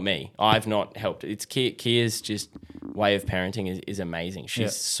definitely not me. I've not helped. It's Kia's just way of parenting is amazing.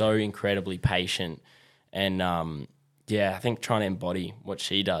 She's so incredibly patient, and I think trying to embody what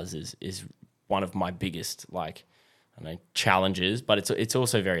she does is one of my biggest challenges. But it's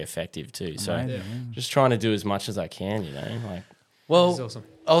also very effective too. So just trying to do as much as I can. Well, awesome.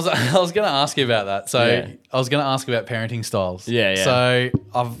 I was going to ask you about that. So I was going to ask about parenting styles. Yeah. So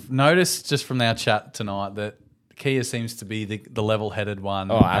I've noticed just from our chat tonight that Kia seems to be the level-headed one.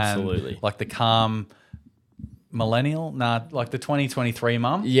 Oh, absolutely. And like the calm millennial, like the 2023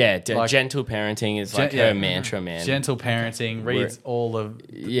 mum. Yeah, gentle parenting is like her mantra, man. Gentle parenting, reads all of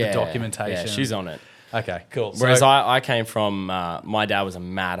the documentation. Yeah, she's on it. Okay, cool. Whereas I came from, my dad was a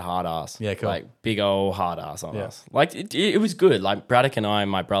mad hard ass. Yeah, cool. Like big old hard ass on us. Like it was good. Like Braddock and I,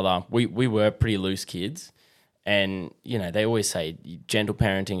 my brother, we were pretty loose kids. And, they always say gentle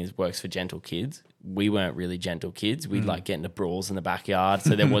parenting works for gentle kids. We weren't really gentle kids. We'd like get into brawls in the backyard.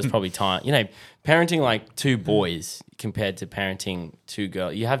 So there was probably time, parenting like 2 boys compared to parenting 2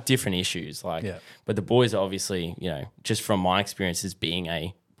 girls, you have different issues. But the boys are obviously, just from my experiences being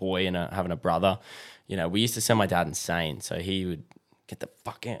a boy and having a brother, we used to send my dad insane. So he would get the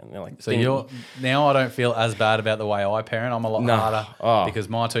fuck out. And they're like, so now I don't feel as bad about the way I parent. I'm a lot harder because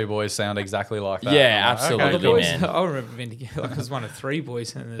my 2 boys sound exactly like that. Yeah, I'm like, absolutely, The boys, man. I remember being together, I was one of 3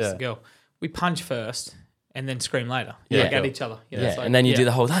 boys and there's a girl. We punch first and then scream later. At each other. It's like, and then you do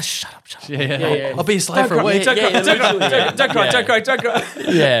the whole, shut up. Yeah. I'll be a slave for a week. Don't cry.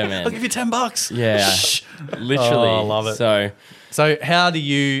 Yeah, man. I'll give you $10. Yeah. Literally. Oh, I love it. So how do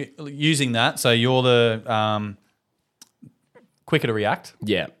you, using that, so you're the quicker to react.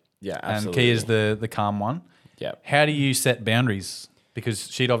 Yeah, absolutely. And Kia's the calm one. Yeah. How do you set boundaries?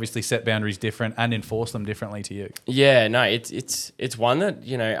 Because she'd obviously set boundaries different and enforce them differently to you. Yeah, no, it's one that,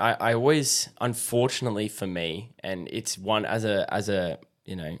 I always, unfortunately for me, and it's one as a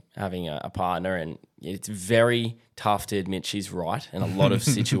having a partner, and it's very tough to admit she's right in a lot of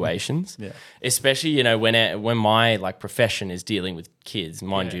situations. Especially, when my profession is dealing with kids,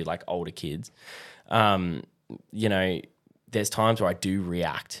 mind you, older kids. There's times where I do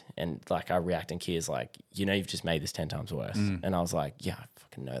react, and I react, and Kia's like, you've just made this 10 times worse. And I was like, yeah,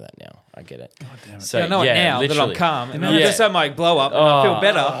 fucking know that now. I get it. God damn it. So I know it now that I'm literally. calm. And I just had my blow up and I feel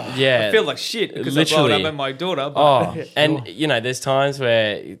better. Yeah. I feel like shit because I Literally. blowed up at my daughter. But And there's times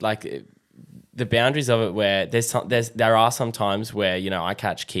where like the boundaries of it where there are some times where I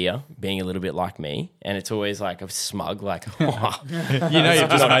catch Kia being a little bit like me, and it's always like a smug like You've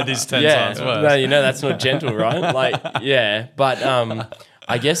just made this 10 times worse. no, that's not gentle, right? Like but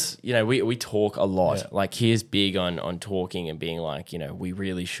I guess we talk a lot. Yeah. Like Kia's big on talking and being like we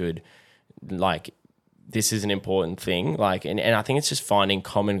really should like. This is an important thing. Like, and I think it's just finding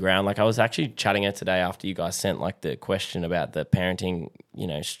common ground. Like I was actually chatting her today after you guys sent like the question about the parenting,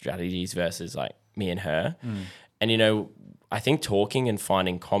 strategies versus like me and her. And, I think talking and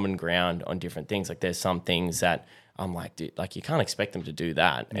finding common ground on different things, like there's some things that I'm like, dude, like you can't expect them to do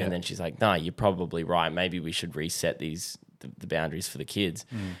that. Yeah. And then she's like, no, you're probably right. Maybe we should reset the boundaries for the kids.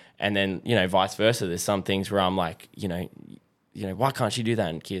 And then, vice versa. There's some things where I'm like, why can't she do that?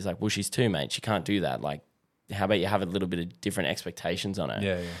 And Kia's like, well, she's 2, mate. She can't do that. Like, how about you have a little bit of different expectations on her?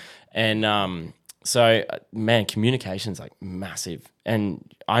 Yeah. And so, man, communication's like massive. And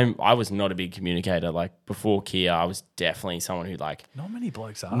I was not a big communicator. Like before Kia, I was definitely someone who like Not many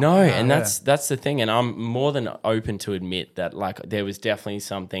blokes are. no, and that's the thing. And I'm more than open to admit that like there was definitely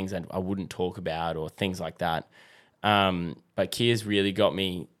some things that I wouldn't talk about or things like that. But Kia's really got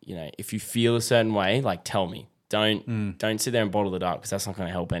me. If you feel a certain way, like tell me. Don't sit there and bottle it up because that's not going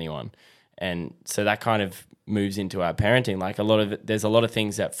to help anyone. And so that kind of moves into our parenting. Like there's a lot of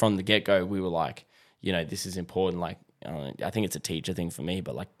things that from the get-go we were like, this is important. Like I think it's a teacher thing for me,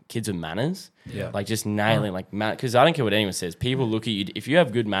 but like kids with manners, like just nailing like because I don't care what anyone says. People look at you if you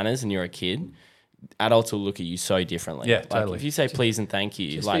have good manners and you're a kid. Adults will look at you so differently. Yeah, like totally. If you say please and thank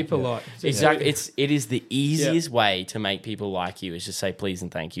you, just like be polite. exactly, it is the easiest way to make people like you is just say please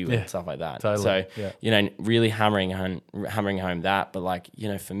and thank you and stuff like that. Totally. So really hammering home that. But like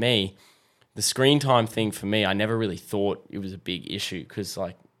for me, the screen time thing for me, I never really thought it was a big issue because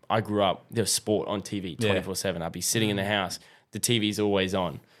like I grew up there was sport on TV 24/7. I'd be sitting in the house, the TV's always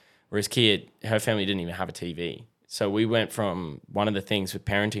on. Whereas Kia, her family didn't even have a TV. So we went from one of the things with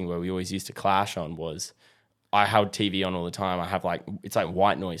parenting where we always used to clash on was I held TV on all the time. I have it's like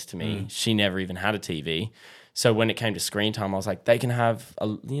white noise to me. She never even had a TV. So when it came to screen time, I was like, they can have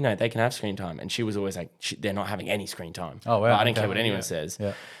screen time. And she was always like, they're not having any screen time. Oh, wow. But I don't care what anyone says.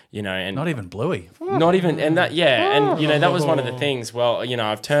 Yeah. And Not even Bluey. not even, and that, and that was one of the things. Well,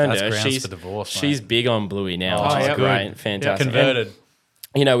 I've turned That's her. grounds for divorce, She's big on Bluey now, Oh, which is yeah. great, Good. fantastic. Converted.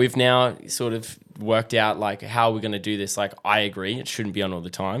 And, we've now sort of worked out like how we're going to do this. Like, I agree, it shouldn't be on all the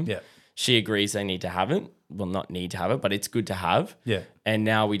time. Yeah. She agrees they need to have it. Well, not need to have it, but it's good to have. Yeah. And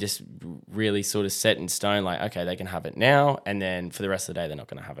now we just really sort of set in stone, like, okay, they can have it now, and then for the rest of the day, they're not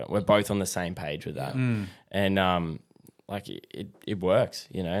going to have it. We're both on the same page with that. And like it works,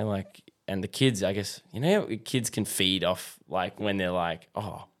 like, and the kids, I guess, kids can feed off like when they're like,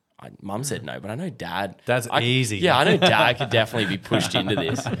 oh, Mum said no, but I know Dad. That's easy. Yeah, I know Dad could definitely be pushed into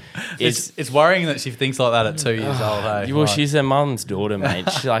this. It's worrying that she thinks like that at 2 years old. Hey? Well, she's her mum's daughter, mate.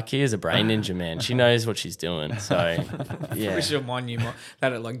 She's like, here's a brain ninja, man. She knows what she's doing. So, yeah. We should have won you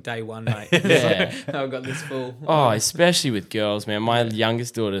that at like day one, mate. Yeah. I've got this full. Oh, especially with girls, man. My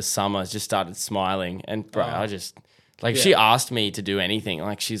youngest daughter, Summer, just started smiling. And, bro, I just, like, she asked me to do anything.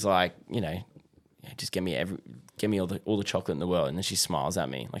 Like, she's like, just get me all the chocolate in the world. And then she smiles at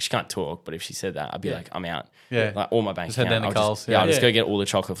me. Like, she can't talk, but if she said that, I'd be like, I'm out. Yeah. Like, all my bank Just head account. down to Coles. I'll just go get all the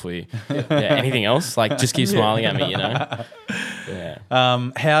chocolate for you. Anything else? Like, just keep smiling at me, Yeah.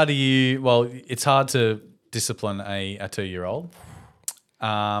 How do you? Well, it's hard to discipline a 2-year-old.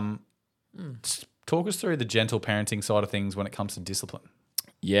 Talk us through the gentle parenting side of things when it comes to discipline.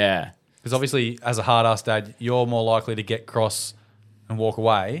 Yeah. Because obviously, as a hard-ass dad, you're more likely to get cross and walk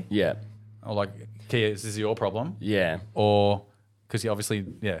away, Yeah. or like, Kia, this is your problem, Yeah. or because you obviously,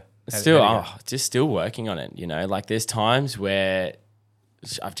 Still working on it, like there's times where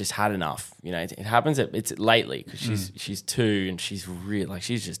I've just had enough, it happens it's lately because she's 2 and she's really like,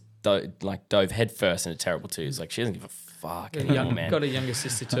 she's just dove head first into terrible twos. Like she doesn't give a fuck anymore, man. Got a younger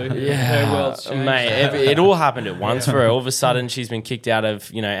sister too. Yeah, Her world's changed. mate, it all happened at once for her. All of a sudden she's been kicked out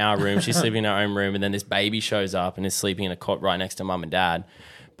of, our room. She's sleeping in her own room and then this baby shows up and is sleeping in a cot right next to mum and dad.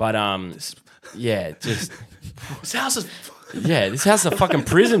 But, yeah, just... This house is... Yeah, this house is a fucking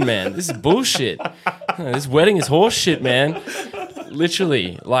prison, man. This is bullshit. This wedding is horse shit, man.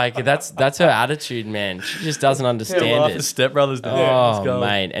 Literally, like that's her attitude, man. She just doesn't understand it. The stepbrothers do. Oh,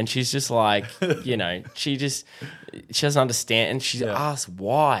 mate, and she's just like, she doesn't understand, and she asks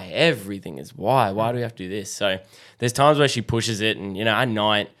why. Everything is why. Why do we have to do this? So there's times where she pushes it, and at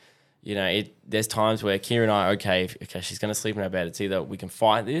night, there's times where Kira and I are okay, she's going to sleep in our bed. It's either we can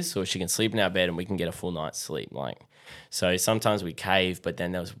fight this or she can sleep in our bed and we can get a full night's sleep. Like, so sometimes we cave, but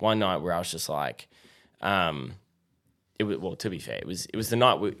then there was one night where I was just like, to be fair, it was the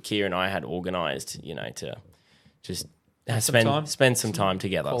night where Kira and I had organised, to just spend some time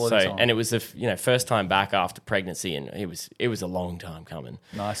together. Quality time. And it was the first time back after pregnancy, and it was a long time coming.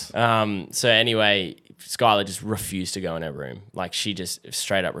 Nice. So anyway, Skylar just refused to go in her room. Like, she just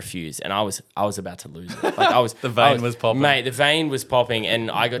straight up refused, and I was about to lose it. Like, The vein was popping. mate. The vein was popping,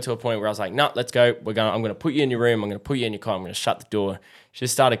 and I got to a point where I was like, "No, let's go. I'm gonna put you in your room. I'm gonna put you in your car. I'm gonna shut the door." She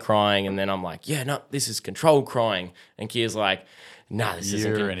just started crying, and then I'm like, "Yeah, no, this is controlled crying." And Kia's like, "Nah, this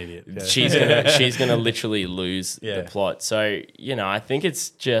isn't." You're an idiot. Yeah. She's gonna literally lose the plot. So I think it's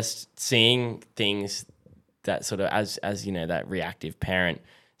just seeing things that sort of as that reactive parent,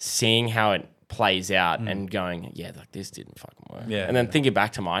 seeing how it plays out and going, like, this didn't fucking work. Yeah. And then thinking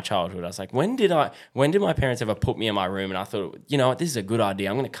back to my childhood, I was like, when did my parents ever put me in my room and I thought, what, this is a good idea.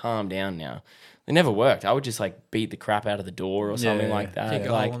 I'm gonna calm down now. It never worked. I would just like beat the crap out of the door or something like that. Kick a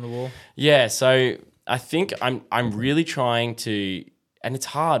hole on the wall. Yeah, so I think I'm really trying to, and it's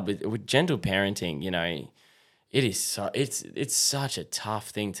hard with gentle parenting. It is it's such a tough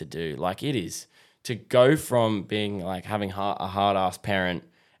thing to do. Like, it is to go from being like having a hard ass parent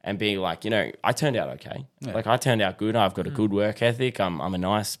and being like, I turned out okay. Yeah. Like, I turned out good. I've got a good work ethic. I'm a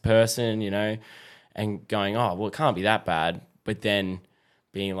nice person. And going, oh well, it can't be that bad. But then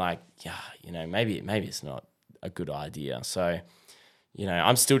being like, maybe it's not a good idea. So,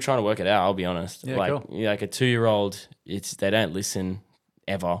 I'm still trying to work it out. I'll be honest. Yeah, like, cool. Like a 2-year-old, they don't listen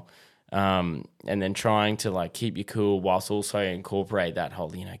ever. And then trying to like keep you cool whilst also incorporate that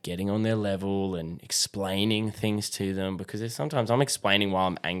whole, getting on their level and explaining things to them, because there's sometimes I'm explaining while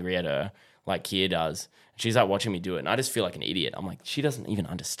I'm angry at her, like Kia does. She's like watching me do it, and I just feel like an idiot. I'm like, she doesn't even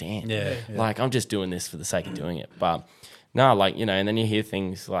understand. Yeah. Like, I'm just doing this for the sake of doing it. But no, like, and then you hear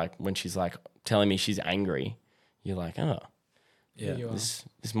things like when she's like telling me she's angry, you're like, oh, Yeah.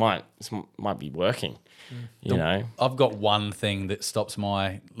 this might be working. I've got one thing that stops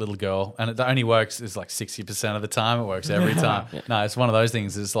my little girl, and it only works is like 60% of the time. It works every time. No, it's one of those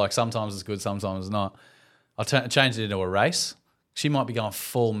things. It's like sometimes it's good, sometimes it's not. I'll change it into a race. She might be going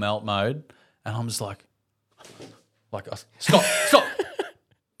full melt mode, and I'm just like stop,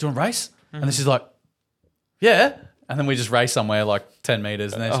 doing a race? And then she's like, yeah. And then we just race somewhere like 10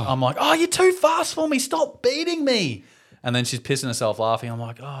 meters, and then I'm like, oh, you're too fast for me. Stop beating me. And then she's pissing herself laughing. I'm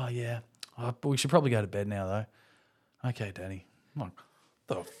like, oh, yeah. We should probably go to bed now, though. Okay, Danny. I'm like,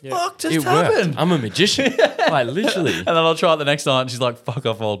 the fuck just happened? Worked. I'm a magician. Like, literally. And then I'll try it the next night, and she's like, fuck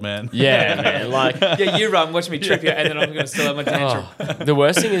off, old man. Yeah, man. Like, Yeah, you run, watch me trip you, and then I'm going to still have my tantrum. the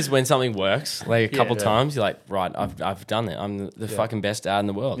worst thing is when something works, like a couple times, you're like, right, I've done it. I'm the fucking best dad in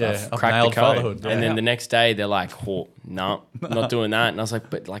the world. Yeah, I've I've cracked nailed the code. fatherhood. And Yeah. then the next day, they're like, oh, no, not doing that. And I was like,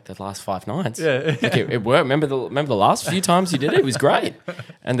 but like the last 5 nights. Yeah. Like, it worked. Remember the last few times you did it? It was great.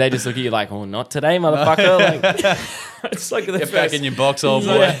 And they just look at you like, oh, not today, motherfucker. Like, It's like the Get back in your box, old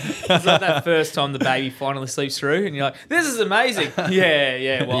boy. It's like that first time the baby finally sleeps through, and you're like, "This is amazing."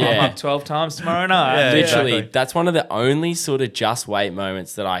 Yeah. Well, I'm up 12 times tomorrow night. Yeah, literally, exactly. that's one of the only sort of just wait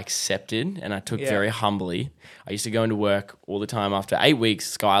moments that I accepted and I took very humbly. I used to go into work all the time. After 8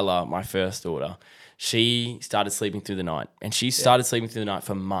 weeks, Skylar, my first daughter, she started sleeping through the night, and she started sleeping through the night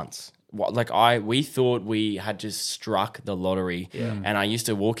for months. We thought we had just struck the lottery. And I used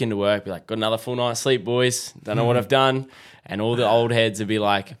to walk into work, be like, got another full night's sleep, boys. Don't know what I've done. And all the old heads would be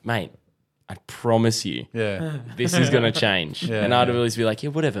like, mate, I promise you, this is going to change. And I'd always be like,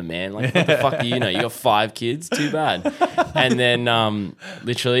 yeah, whatever, man. Like, what the fuck do you know? You got 5 kids? Too bad. And then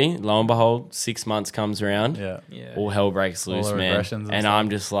literally, lo and behold, 6 months comes around. All hell breaks loose, the man. regressions and And stuff. I'm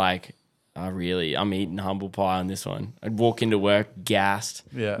just like, I'm eating humble pie on this one. I'd walk into work gassed.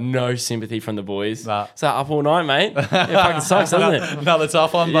 No sympathy from the boys. Nah. So up all night, mate. It fucking sucks, doesn't it? Another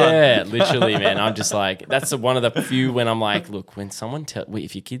tough one, but Yeah, literally, man. I'm just like, that's one of the few when I'm like, look, when someone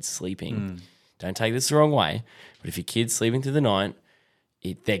if your kid's sleeping, don't take this the wrong way, but if your kid's sleeping through the night,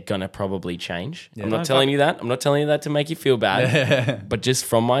 they're gonna probably change. I'm not telling you that. I'm not telling you that to make you feel bad. But just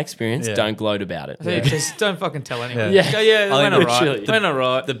from my experience, don't gloat about it. Just don't fucking tell anyone. Yeah. Go, it I went think all right. literally- Went all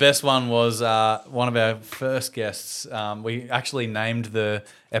right. the best one was one of our first guests. We actually named the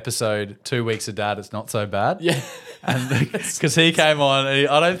episode 2 weeks of dad, it's not so bad. Yeah. And because he came on,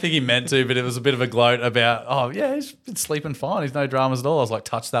 I don't think he meant to, but it was a bit of a gloat about, oh yeah, he's been sleeping fine. He's no dramas at all. I was like,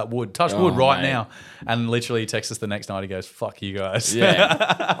 touch wood right mate. now. And literally he texts us the next night. He goes, fuck you guys.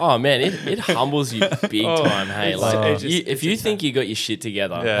 Yeah. Oh man, it humbles you big time. Hey, like if you think you got your shit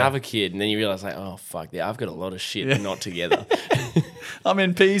together, have a kid, and then you realize like, oh fuck, yeah, I've got a lot of shit not together. I'm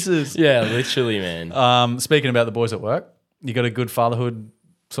in pieces. Yeah, literally, man. Speaking about the boys at work, you got a good fatherhood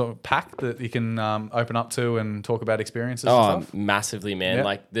sort of pack that you can open up to and talk about experiences and stuff? Massively, man. Yeah.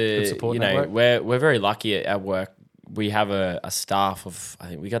 Like Good support network. we're very lucky at work. We have a staff of, I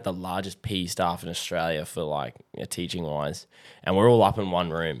think we got the largest PE staff in Australia for like teaching wise, and we're all up in one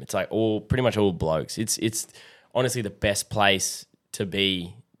room. It's like pretty much all blokes. It's honestly the best place to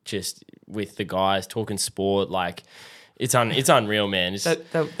be, just with the guys talking sport. Like it's unreal, man.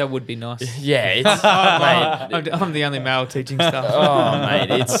 That would be nice. Yeah, it's mate. I'm the only male teaching staff. Oh, mate,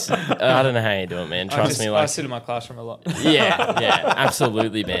 I don't know how you do it, man. Trust me, I sit in my classroom a lot. Yeah,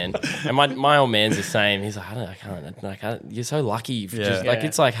 absolutely, man. And my old man's the same. He's like, I can't. You're so lucky. You've just like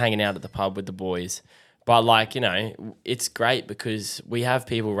it's like hanging out at the pub with the boys. But like, it's great because we have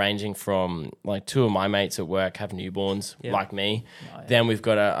people ranging from like 2 of my mates at work have newborns like me. Oh, yeah. Then we've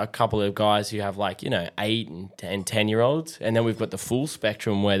got a couple of guys who have like, 8 and 10-year-olds. And then we've got the full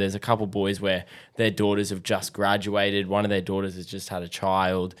spectrum where there's a couple boys where their daughters have just graduated. One of their daughters has just had a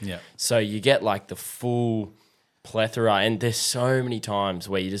child. Yeah. So you get like the full plethora. And there's so many times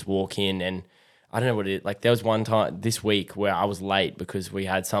where you just walk in and I don't know what it is. Like there was one time this week where I was late because we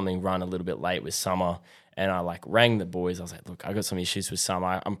had something run a little bit late with Summer, and I like rang the boys. I was like, look, I got some issues with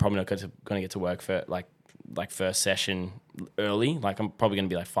Summer. I'm probably not going to get to work for like first session early. Like I'm probably going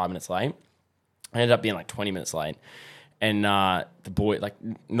to be like 5 minutes late. I ended up being like 20 minutes late. And the boy, like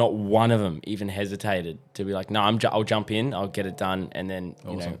not one of them even hesitated to be like, no, I'll jump in, I'll get it done. And then,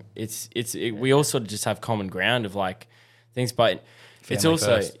 we all sort of just have common ground of like things, but it's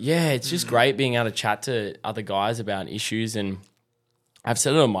also, it's just great being able to chat to other guys about issues. And I've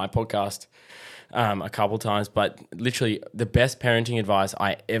said it on my podcast a couple times, but literally the best parenting advice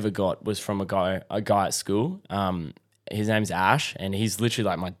I ever got was from a guy at school. His name's Ash, and he's literally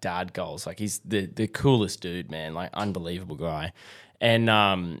like my dad goals. Like he's the coolest dude, man, like unbelievable guy.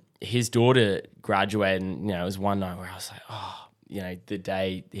 And his daughter graduated, and it was one night where I was like, the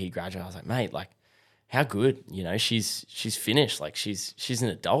day he graduated, I was like, mate, like, how good, she's finished. Like she's an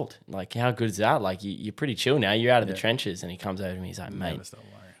adult. Like how good is that? Like you're pretty chill now. You're out of the trenches. And he comes over to me. He's like, mate,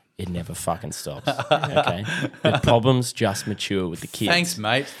 it never fucking stops. Okay, the problems just mature with the kids. Thanks,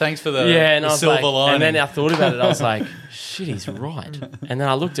 mate. Thanks for the silver lining. And then I thought about it. I was like, shit, he's right. And then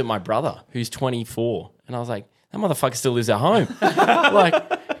I looked at my brother, who's 24, and I was like, that motherfucker still lives at home.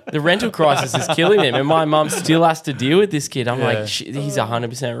 Like. The rental crisis is killing him, and my mum still has to deal with this kid. I'm like, he's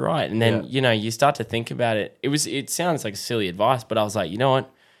 100% right. And then, you start to think about it. It sounds like silly advice, but I was like, you know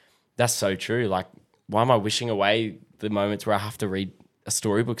what? That's so true. Like, why am I wishing away the moments where I have to read a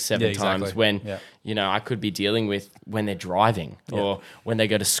storybook 7 times when, I could be dealing with when they're driving or when they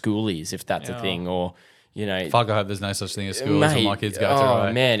go to schoolies, if that's a thing, or... fuck, I hope there's no such thing as schools when my kids go to, right?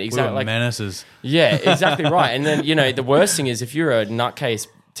 Oh, man, exactly. We were menaces. Yeah, exactly right. And then, the worst thing is if you're a nutcase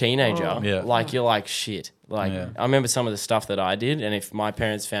teenager, like you're like shit. Like I remember some of the stuff that I did, and if my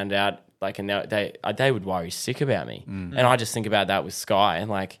parents found out, like, and they would worry sick about me. And I just think about that with Sky, and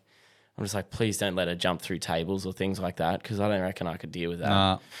like I'm just like, please don't let her jump through tables or things like that, because I don't reckon I could deal with that.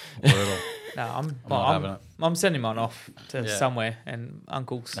 Nah, brutal. No, I'm sending mine off to somewhere, and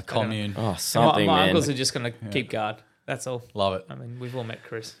uncles a commune. Something. My man. uncles are just going to keep guard. That's all. Love it. I mean, we've all met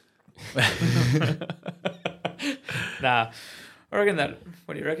Chris. Nah. I reckon that.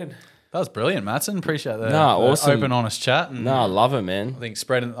 What do you reckon? That was brilliant, Matsen. Appreciate that. Awesome. Open, honest chat. And I love it, man.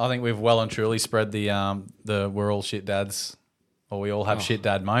 I think we've well and truly spread the we're all shit dads, or we all have shit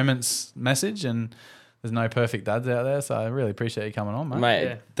dad moments message, and there's no perfect dads out there. So I really appreciate you coming on,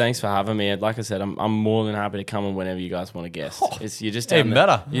 mate. Thanks for having me. Like I said, I'm more than happy to come on whenever you guys want to guest. You're just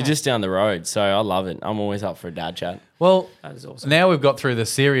better. You're just down the road, so I love it. I'm always up for a dad chat. Well, that is awesome. Now we've got through the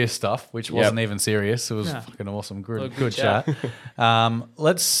serious stuff, which wasn't even serious. It was fucking awesome. Good chat. We've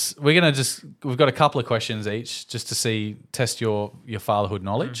got a couple of questions each just to test your fatherhood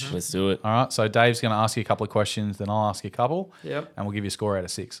knowledge. Let's do it. All right. So Dave's going to ask you a couple of questions, then I'll ask you a couple. Yep. And we'll give you a score out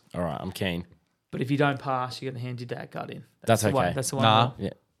of 6. All right. I'm keen. But if you don't pass, you're going to hand your dad card in. That's okay. That's the one. Nah.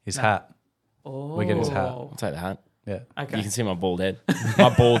 Yeah. His hat. Oh. We get his hat. I'll take the hat. Yeah. Okay. You can see my bald head.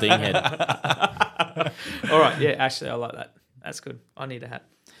 My balding head. All right. Yeah, actually, I like that. That's good. I need a hat.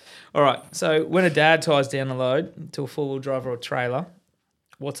 All right. So when a dad ties down a load to a four-wheel drive or a trailer,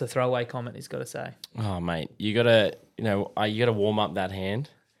 what's a throwaway comment he's got to say? Oh, mate, you gotta warm up that hand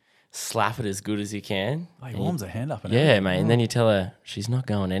slap it as good as you can. Oh, he warms her hand up. And Yeah, everything. mate. And then you tell her she's not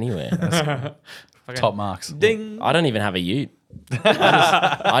going anywhere. Top marks. Ding. I don't even have a ute.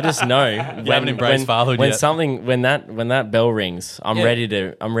 I just know haven't embraced fatherhood when yet. something when that bell rings, I'm Yeah. ready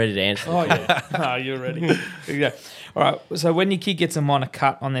to answer. Oh yeah. Oh, you're ready. Yeah. All right. So when your kid gets a minor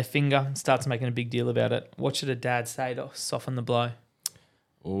cut on their finger and starts making a big deal about it, what should a dad say to soften the blow?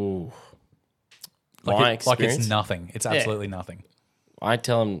 Ooh. Like, My like it's experience, nothing. It's absolutely nothing. I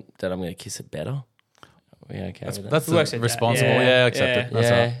tell him that I'm going to kiss it better. Are we okay with that? That's It works like that. responsible. Yeah. Yeah, accept it. That's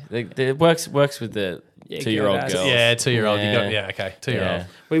yeah, right. it works with the Yeah, 2-year-old girl girls. dads. Yeah, 2-year-old. You got Yeah. okay. 2-year-old. Yeah.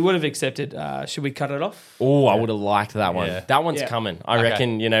 We would have accepted. Should we cut it off? Oh, I would have liked that one. Yeah. That one's Yeah. coming. I Okay.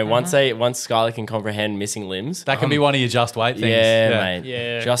 reckon. Once Skylar can comprehend missing limbs, That can be one of your just wait things. yeah, mate.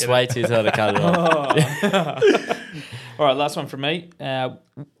 Yeah, Just get wait till they cut it off. All right, last one from me.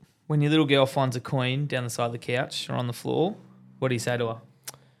 When your little girl finds a coin down the side of the couch or on the floor, what do you say to her?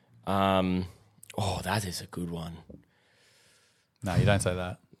 That is a good one. No, you don't say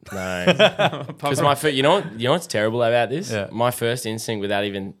that. No, because you know what's terrible about this? Yeah. My first instinct, without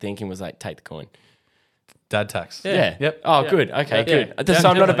even thinking, was like, take the coin. Dad tax. Yeah. Yep. Oh, Yeah. good. Okay, Yeah. good. Yeah. So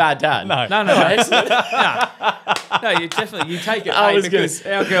I'm not a Definitely. bad dad. No. No. Excellent. No, you definitely take it, I mate, was gonna because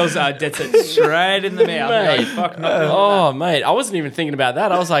our girls are dead set straight in the mouth. Mate. Like, fuck, not doing Oh, mate, I wasn't even thinking about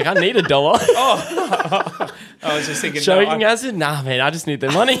that. I was like, I need $1. that. I was just thinking. Showing no, acid? Nah, man, I just need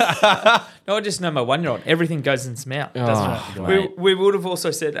the money. I just know my 1-year-old. Everything goes in his mouth. Oh, We, mate. we would have also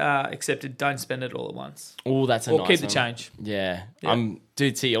said accepted. Don't spend it all at once, Oh, that's a or nice keep the one. change. Yeah.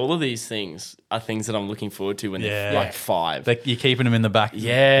 Dude, see, all of these things are things that I'm looking forward to when they're Yeah. like 5. You're keeping them in the back.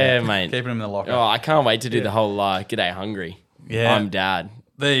 Yeah, mate. Keeping them in the locker. Oh, I can't wait to do the whole g'day hungry. Yeah. I'm dad.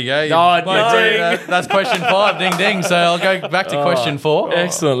 There you go. No, That's question 5. Ding, ding. So I'll go back to question 4.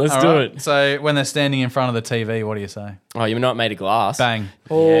 Excellent, let's All do right. it. So when they're standing in front of the TV, what do you say? Oh, you're not made of glass. Bang.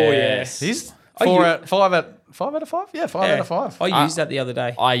 Oh Yes. He's Are 5 you- out of 5? Yeah, 5 out of 5. I used that the other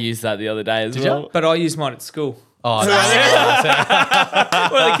day, I used that the other day as Did well. you? but I used mine at school. Oh, no.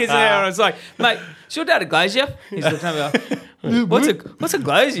 One of the kids in there, and I was like, "Mate, is your dad a glazier?" He's looking at me like, "What's a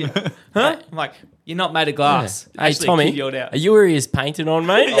glazier? Huh?" I'm like, "You're not made of glass." Hey, Actually, Tommy, kid yelled out. are your ears painted on,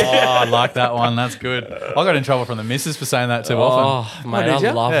 mate? Oh, I like that one. That's good. I got in trouble from the missus for saying that too often. Oh, mate, did I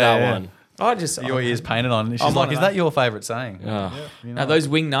ya? love Yeah, that yeah. one. I just Your ears painted on. She's I'm like, on is that. that your favourite saying? Oh. Now those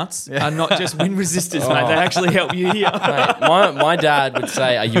wing nuts are not just wind resistors, mate. They actually help you hear. Mate, my dad would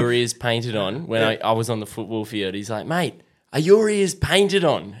say, "Are your ears painted on?" When I was on the football field. He's like, "Mate, are your ears painted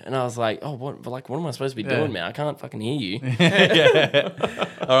on?" And I was like, "Oh, what? Like, what am I supposed to be doing, man? I can't fucking hear you."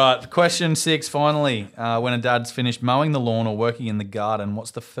 All right, question 6, finally. When a dad's finished mowing the lawn or working in the garden,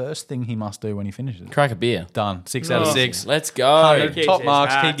 what's the first thing he must do when he finishes? Crack a beer. Done. 6 out of 6. Let's go. Okay. Top Keeps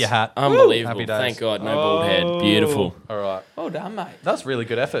marks. his Keep your hat. Unbelievable. Happy days. Thank God, no bald head. Beautiful. All right. Well done, mate. That's really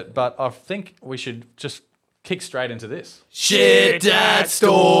good effort, but I think we should just kick straight into this. Shit Dad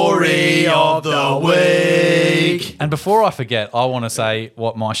Story of the Week. And before I forget, I want to say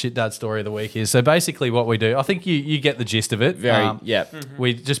what my shit dad story of the week is. So basically what we do, I think you get the gist of it.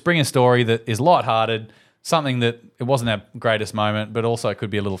 We just bring a story that is lighthearted, something that it wasn't our greatest moment, but also it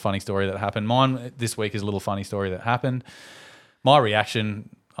could be a little funny story that happened. Mine this week is a little funny story that happened. My reaction,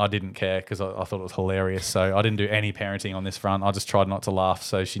 I didn't care because I thought it was hilarious. So I didn't do any parenting on this front. I just tried not to laugh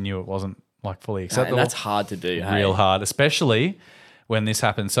so she knew it wasn't like fully acceptable. And that's hard to do. Hey? Real hard, especially when this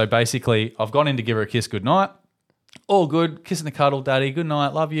happens. So basically, I've gone in to give her a kiss goodnight. All good, kiss and a cuddle, daddy, good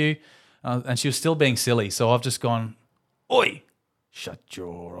night, love you. And she was still being silly. So I've just gone, oi, shut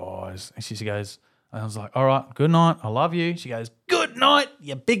your eyes. And she goes, and I was like, all right, good night, I love you. She goes, good night,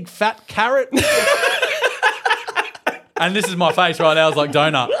 you big fat carrot. And this is my face right now. I was like,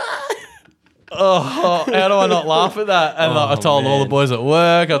 donut. Oh, how do I not laugh at that? And I told all the boys at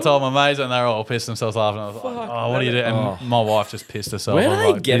work, I told my mates, and they were all pissed themselves laughing. I was like, oh, what do you do? And my wife just pissed herself. Where I was do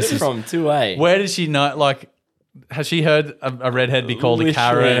they like, get this it is- from, too, eh? Where did she know? Like, has she heard a redhead be called a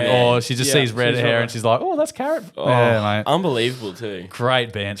carrot, Literally. or she just sees red she's hair right. and she's like, oh, that's carrot. Oh, Yeah, mate. unbelievable, too.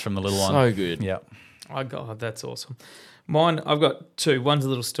 Great bands from the little one. So good. Yeah. Oh, God, that's awesome. Mine, I've got 2. One's a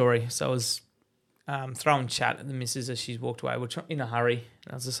little story. So I was throwing chat at the missus as she's walked away. We're in a hurry.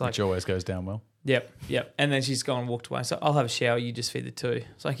 And I was just like, Which always goes down well. Yep. And then she's gone and walked away. So I'll have a shower. You just feed the 2.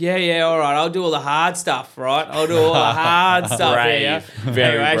 It's like, yeah, all right. I'll do all the hard stuff, right? I'll do all the hard stuff. Brave. Yeah.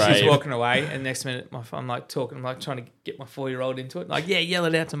 Very anyway, she's brave. walking away, and next minute, I'm like talking. I'm like trying to get my 4-year-old into it. Like, yeah, yell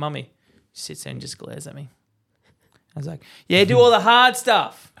it out to mummy. She sits there and just glares at me. I was like, yeah, do all the hard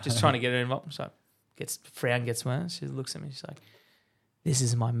stuff. Just trying to get her involved. So frown gets worse. She looks at me. She's like, this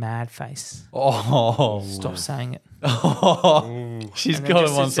is my mad face. Oh. Stop saying it. Oh. She's And then got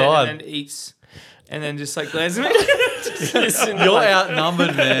just him on sits there side. And then eats. And then just like glares at me. You're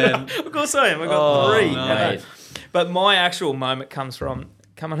outnumbered, man. Of course I am. I got 3. no. Mate. But my actual moment comes from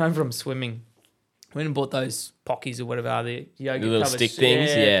coming home from swimming. Went and bought those pockies or whatever are the yogurt The little covered stick things,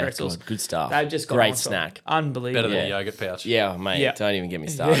 yeah, pretzels. good stuff. They've just got great on top. snack. Unbelievable. Better than Yeah. a yogurt pouch. Yeah, mate, Yeah. don't even get me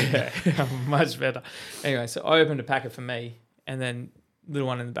started. Yeah, much better. Anyway, so I opened a packet for me, and then little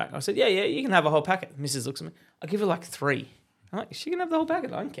one in the back. I said, "Yeah, you can have a whole packet." Mrs. looks at me. I give her like 3. I'm like, "She can have the whole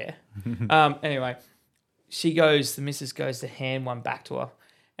packet. I don't care." Anyway, the missus goes to hand one back to her.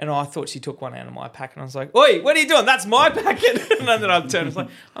 And I thought she took one out of my packet. And I was like, "Oi, what are you doing? That's my packet." And then I turned and was like,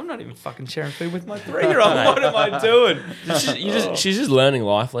 "I'm not even fucking sharing food with my 3-year-old. What am I doing?" She's just learning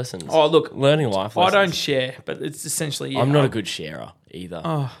life lessons. Oh, look, learning life I lessons. don't share, but it's essentially... I'm not a good sharer either.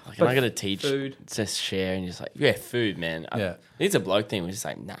 Like, but I got to teach food. to share, and you're just like, food, man. Yeah. It's a bloke thing. We're just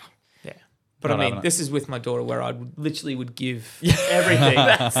like, nah. Yeah. But Not I mean, having it. this is with my daughter where I would give everything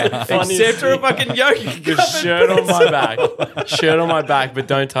funniest except for a fucking yogurt The cup. shirt on my back, but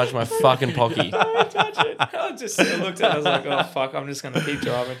don't touch my fucking pocky. I just looked at it, I was like, "Oh, fuck, I'm just going to keep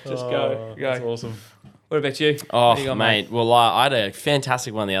driving. Just go. That's awesome. What about you? Oh, What do you got, mate. Well, I had a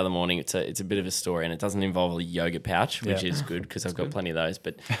fantastic one the other morning. It's a bit of a story, and it doesn't involve a yogurt pouch, which Yeah. is good because I've got plenty of those.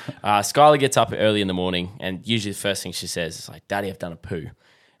 But Skylar gets up early in the morning, and usually the first thing she says is like, "Daddy, I've done a poo."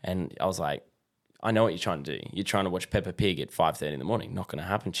 And I was like, "I know what you're trying to do. You're trying to watch Peppa Pig at 5:30 in the morning. Not going to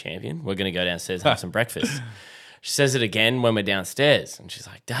happen, champion. We're going to go downstairs and have some breakfast." She says it again when we're downstairs, and she's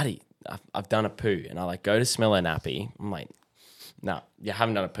like, "Daddy, I've done a poo." And I like go to smell her nappy. I'm like, "No, you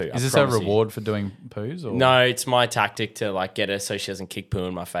haven't done a poo." Is this a reward for doing poos? Or? No, it's my tactic to like get her so she doesn't kick poo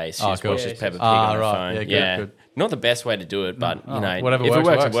in my face. She just cool. watches Yeah, Peppa Pig Ah, on her right. phone. Yeah, good. Not the best way to do it, but you know, whatever if works,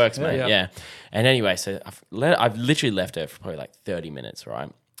 it works, works. it works, Yeah. mate. Yeah. Yeah. And anyway, so I've literally left her for probably like 30 minutes, right?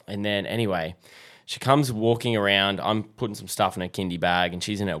 And then anyway, she comes walking around. I'm putting some stuff in her kindy bag, and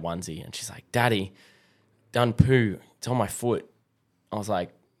she's in her onesie, and she's like, "Daddy, done poo. It's on my foot." I was like,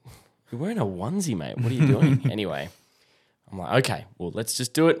 "You're wearing a onesie, mate. What are you doing?" Anyway, I'm like, "Okay, well, let's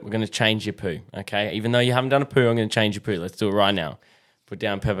just do it. We're going to change your poo, okay? Even though you haven't done a poo, I'm going to change your poo. Let's do it right now." Put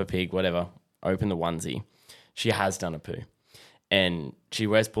down Peppa Pig, whatever. Open the onesie. She has done a poo. And she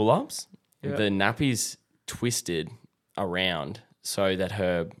wears pull-ups. Yeah. The nappy's twisted around so that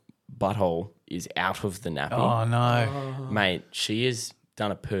her butthole is out of the nappy. Oh, no. Mate, she has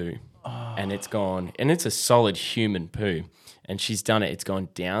done a poo and it's gone, and it's a solid human poo. And she's done it. It's gone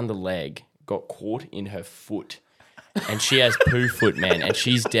down the leg, got caught in her foot. And she has poo foot, man. And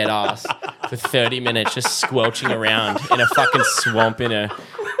she's dead ass for 30 minutes just squelching around in a fucking swamp in her.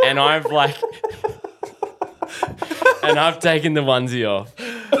 And I've taken the onesie off.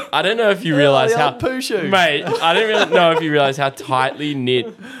 I don't know if you realize the how old poo shoe. mate. I don't really know if you realize how tightly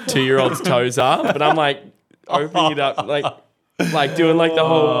knit 2-year-olds' toes are. But I'm like opening it up, like doing like the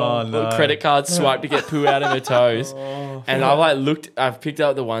whole no. credit card swipe to get poo out of her toes. And I've picked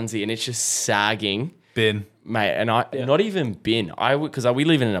up the onesie and it's just sagging. Bin. Mate, and not even bin. Because we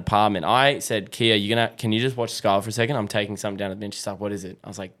live in an apartment. I said, "Kia, can you just watch Skylar for a second? I'm taking something down at the bench." She's like, "What is it?" I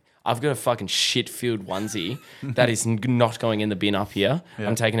was like, "I've got a fucking shit-filled onesie that is not going in the bin up here. Yeah.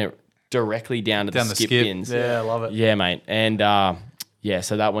 I'm taking it directly down to the skip bins." Yeah, I love it. Yeah, mate. And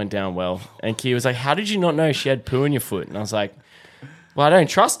so that went down well. And Kia was like, "How did you not know she had poo in your foot?" And I was like, "Well, I don't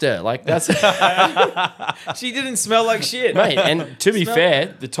trust her. Like, that's..." She didn't smell like shit. Mate, and to be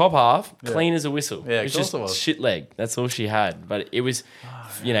fair, the top half, clean as a whistle. Yeah, it was of course just it was. shit leg. That's all she had. But it was,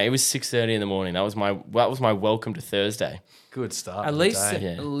 it was 6:30 in the morning. That was my welcome to Thursday. Good start. At to least, the day.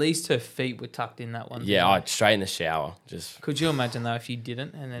 Yeah. at least her feet were tucked in that one. Yeah, straight in the shower. Just, Could you imagine though if you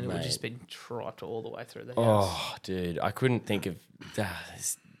didn't, and then it would Mate. just been trot all the way through the house? oh, dude, I couldn't think of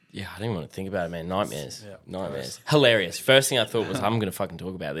that. Yeah, I didn't want to think about it, man. Nightmares. Yeah. Nightmares. Hilarious. First thing I thought was, I'm going to fucking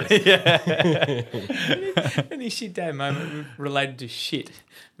talk about this. Any shit day moment related to shit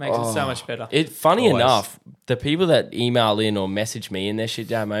makes it so much better. Funny Always. enough, the people that email in or message me in their shit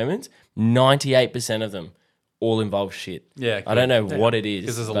dad moments, 98% of them all involve shit. Yeah, I don't know what it is.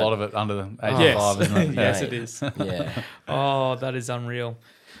 Because there's a but- lot of it under the age Yes. of 5, isn't it? Yes, Yeah. it is. Yeah. Oh, that is unreal.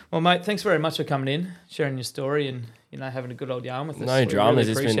 Well, mate, thanks very much for coming in, sharing your story, and having a good old yarn with us. No We dramas.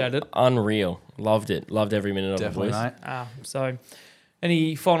 Really It's appreciate been it. unreal. Loved it. Loved every minute of it, Definitely, boys. mate. So,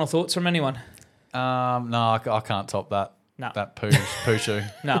 any final thoughts from anyone? No, I can't top that. No. That poo shoe.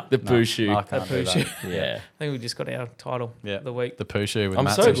 No. The poo shoe. I can't poo do that. shoe. Yeah. I think we just got our title Yeah. of the week. The poo shoe with I'm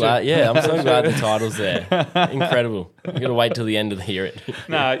Matsen. so glad. Yeah, I'm so glad the title's there. Incredible. You got to wait till the end to hear it.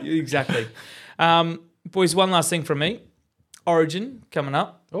 No, exactly. Boys, one last thing from me. Origin coming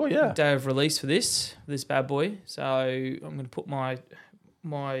up. Oh, yeah. Day of release for this bad boy. So I'm going to put my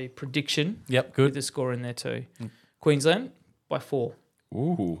prediction Yep, with good. the score in there too. Queensland by 4.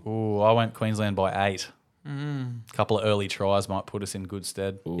 Ooh. Ooh, I went Queensland by 8. A couple of early tries might put us in good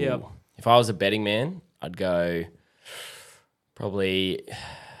stead. Ooh. Yep. If I was a betting man, I'd go probably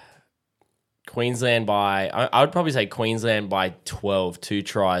Queensland by... I would probably say Queensland by 12, 2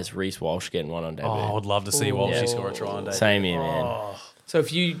 tries, Reece Walsh getting one on debut. Oh, I would love to see Walshy score a try on debut. Same here, man. So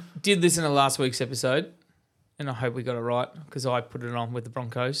if you did listen to last week's episode, and I hope we got it right because I put it on with the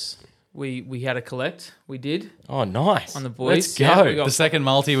Broncos, we had a collect. We did Oh, nice. on the boys. Let's go. Yeah, we got The second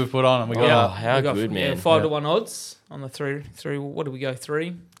multi we put on, and we got Oh, how we got, good, man. 5-1 odds on the three. What did we go?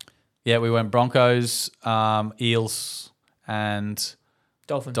 3 Yeah, we went Broncos, Eels, and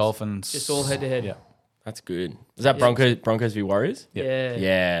Dolphins. Dolphins. Just all head to head. Yeah. That's good. Was that Broncos v Warriors? Yeah.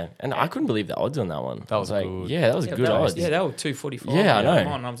 Yeah. And I couldn't believe the odds on that one. That was like, good. yeah, that was Yeah, good that was- odds. Yeah, they were 245. Yeah, I know.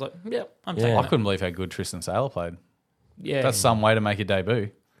 And I was like, yep, I'm taking I that. couldn't believe how good Tristan Saylor played. Yeah. That's some way to make your debut.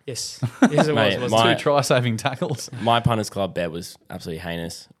 Yes. Yes, it Mate, was. my- 2 try-saving tackles. My punters club bet was absolutely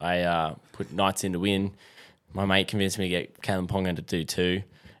heinous. I put Knights in to win. My mate convinced me to get Callum Ponga to do 2,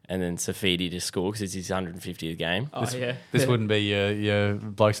 and then Safidi to score because it's his 150th game. Oh, yeah. This wouldn't be your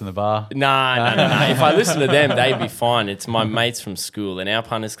blokes in the bar. Nah. If I listen to them, they'd be fine. It's my mates from school, and our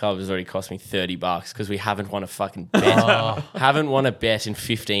punters club has already cost me $30 because we haven't won a fucking bet. Haven't won a bet in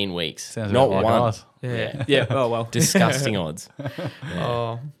 15 weeks. Sounds Not like one. us. Yeah. Yeah. Oh, well. Disgusting odds.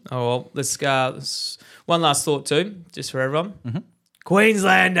 Oh, well. Let's one last thought too, just for everyone.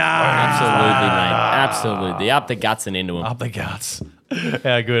 Queenslander. Absolutely, mate. Absolutely. Up the guts and into them. Up the guts.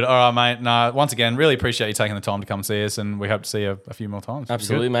 Yeah, good. All right, mate. No, once again, really appreciate you taking the time to come see us, and we hope to see you a few more times.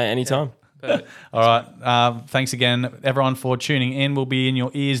 Absolutely, mate. Anytime. All right. Thanks again, everyone, for tuning in. We'll be in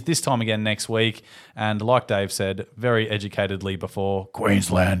your ears this time again next week. And like Dave said, very educatedly before,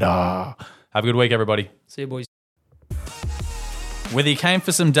 Queenslander. Have a good week, everybody. See you, boys. Whether you came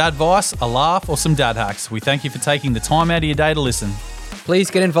for some dad advice, a laugh, or some dad hacks, we thank you for taking the time out of your day to listen.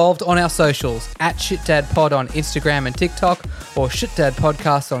 Please get involved on our socials at ShitDadPod on Instagram and TikTok, or ShitDad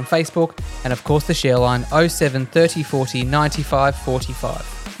Podcast on Facebook, and of course the share line 07 30 40 95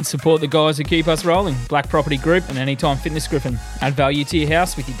 45. And support the guys who keep us rolling. Black Property Group and Anytime Fitness Griffin. Add value to your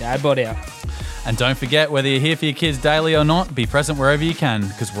house with your dad bod out. And don't forget, whether you're here for your kids daily or not, be present wherever you can,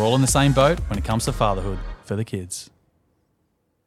 because we're all in the same boat when it comes to fatherhood for the kids.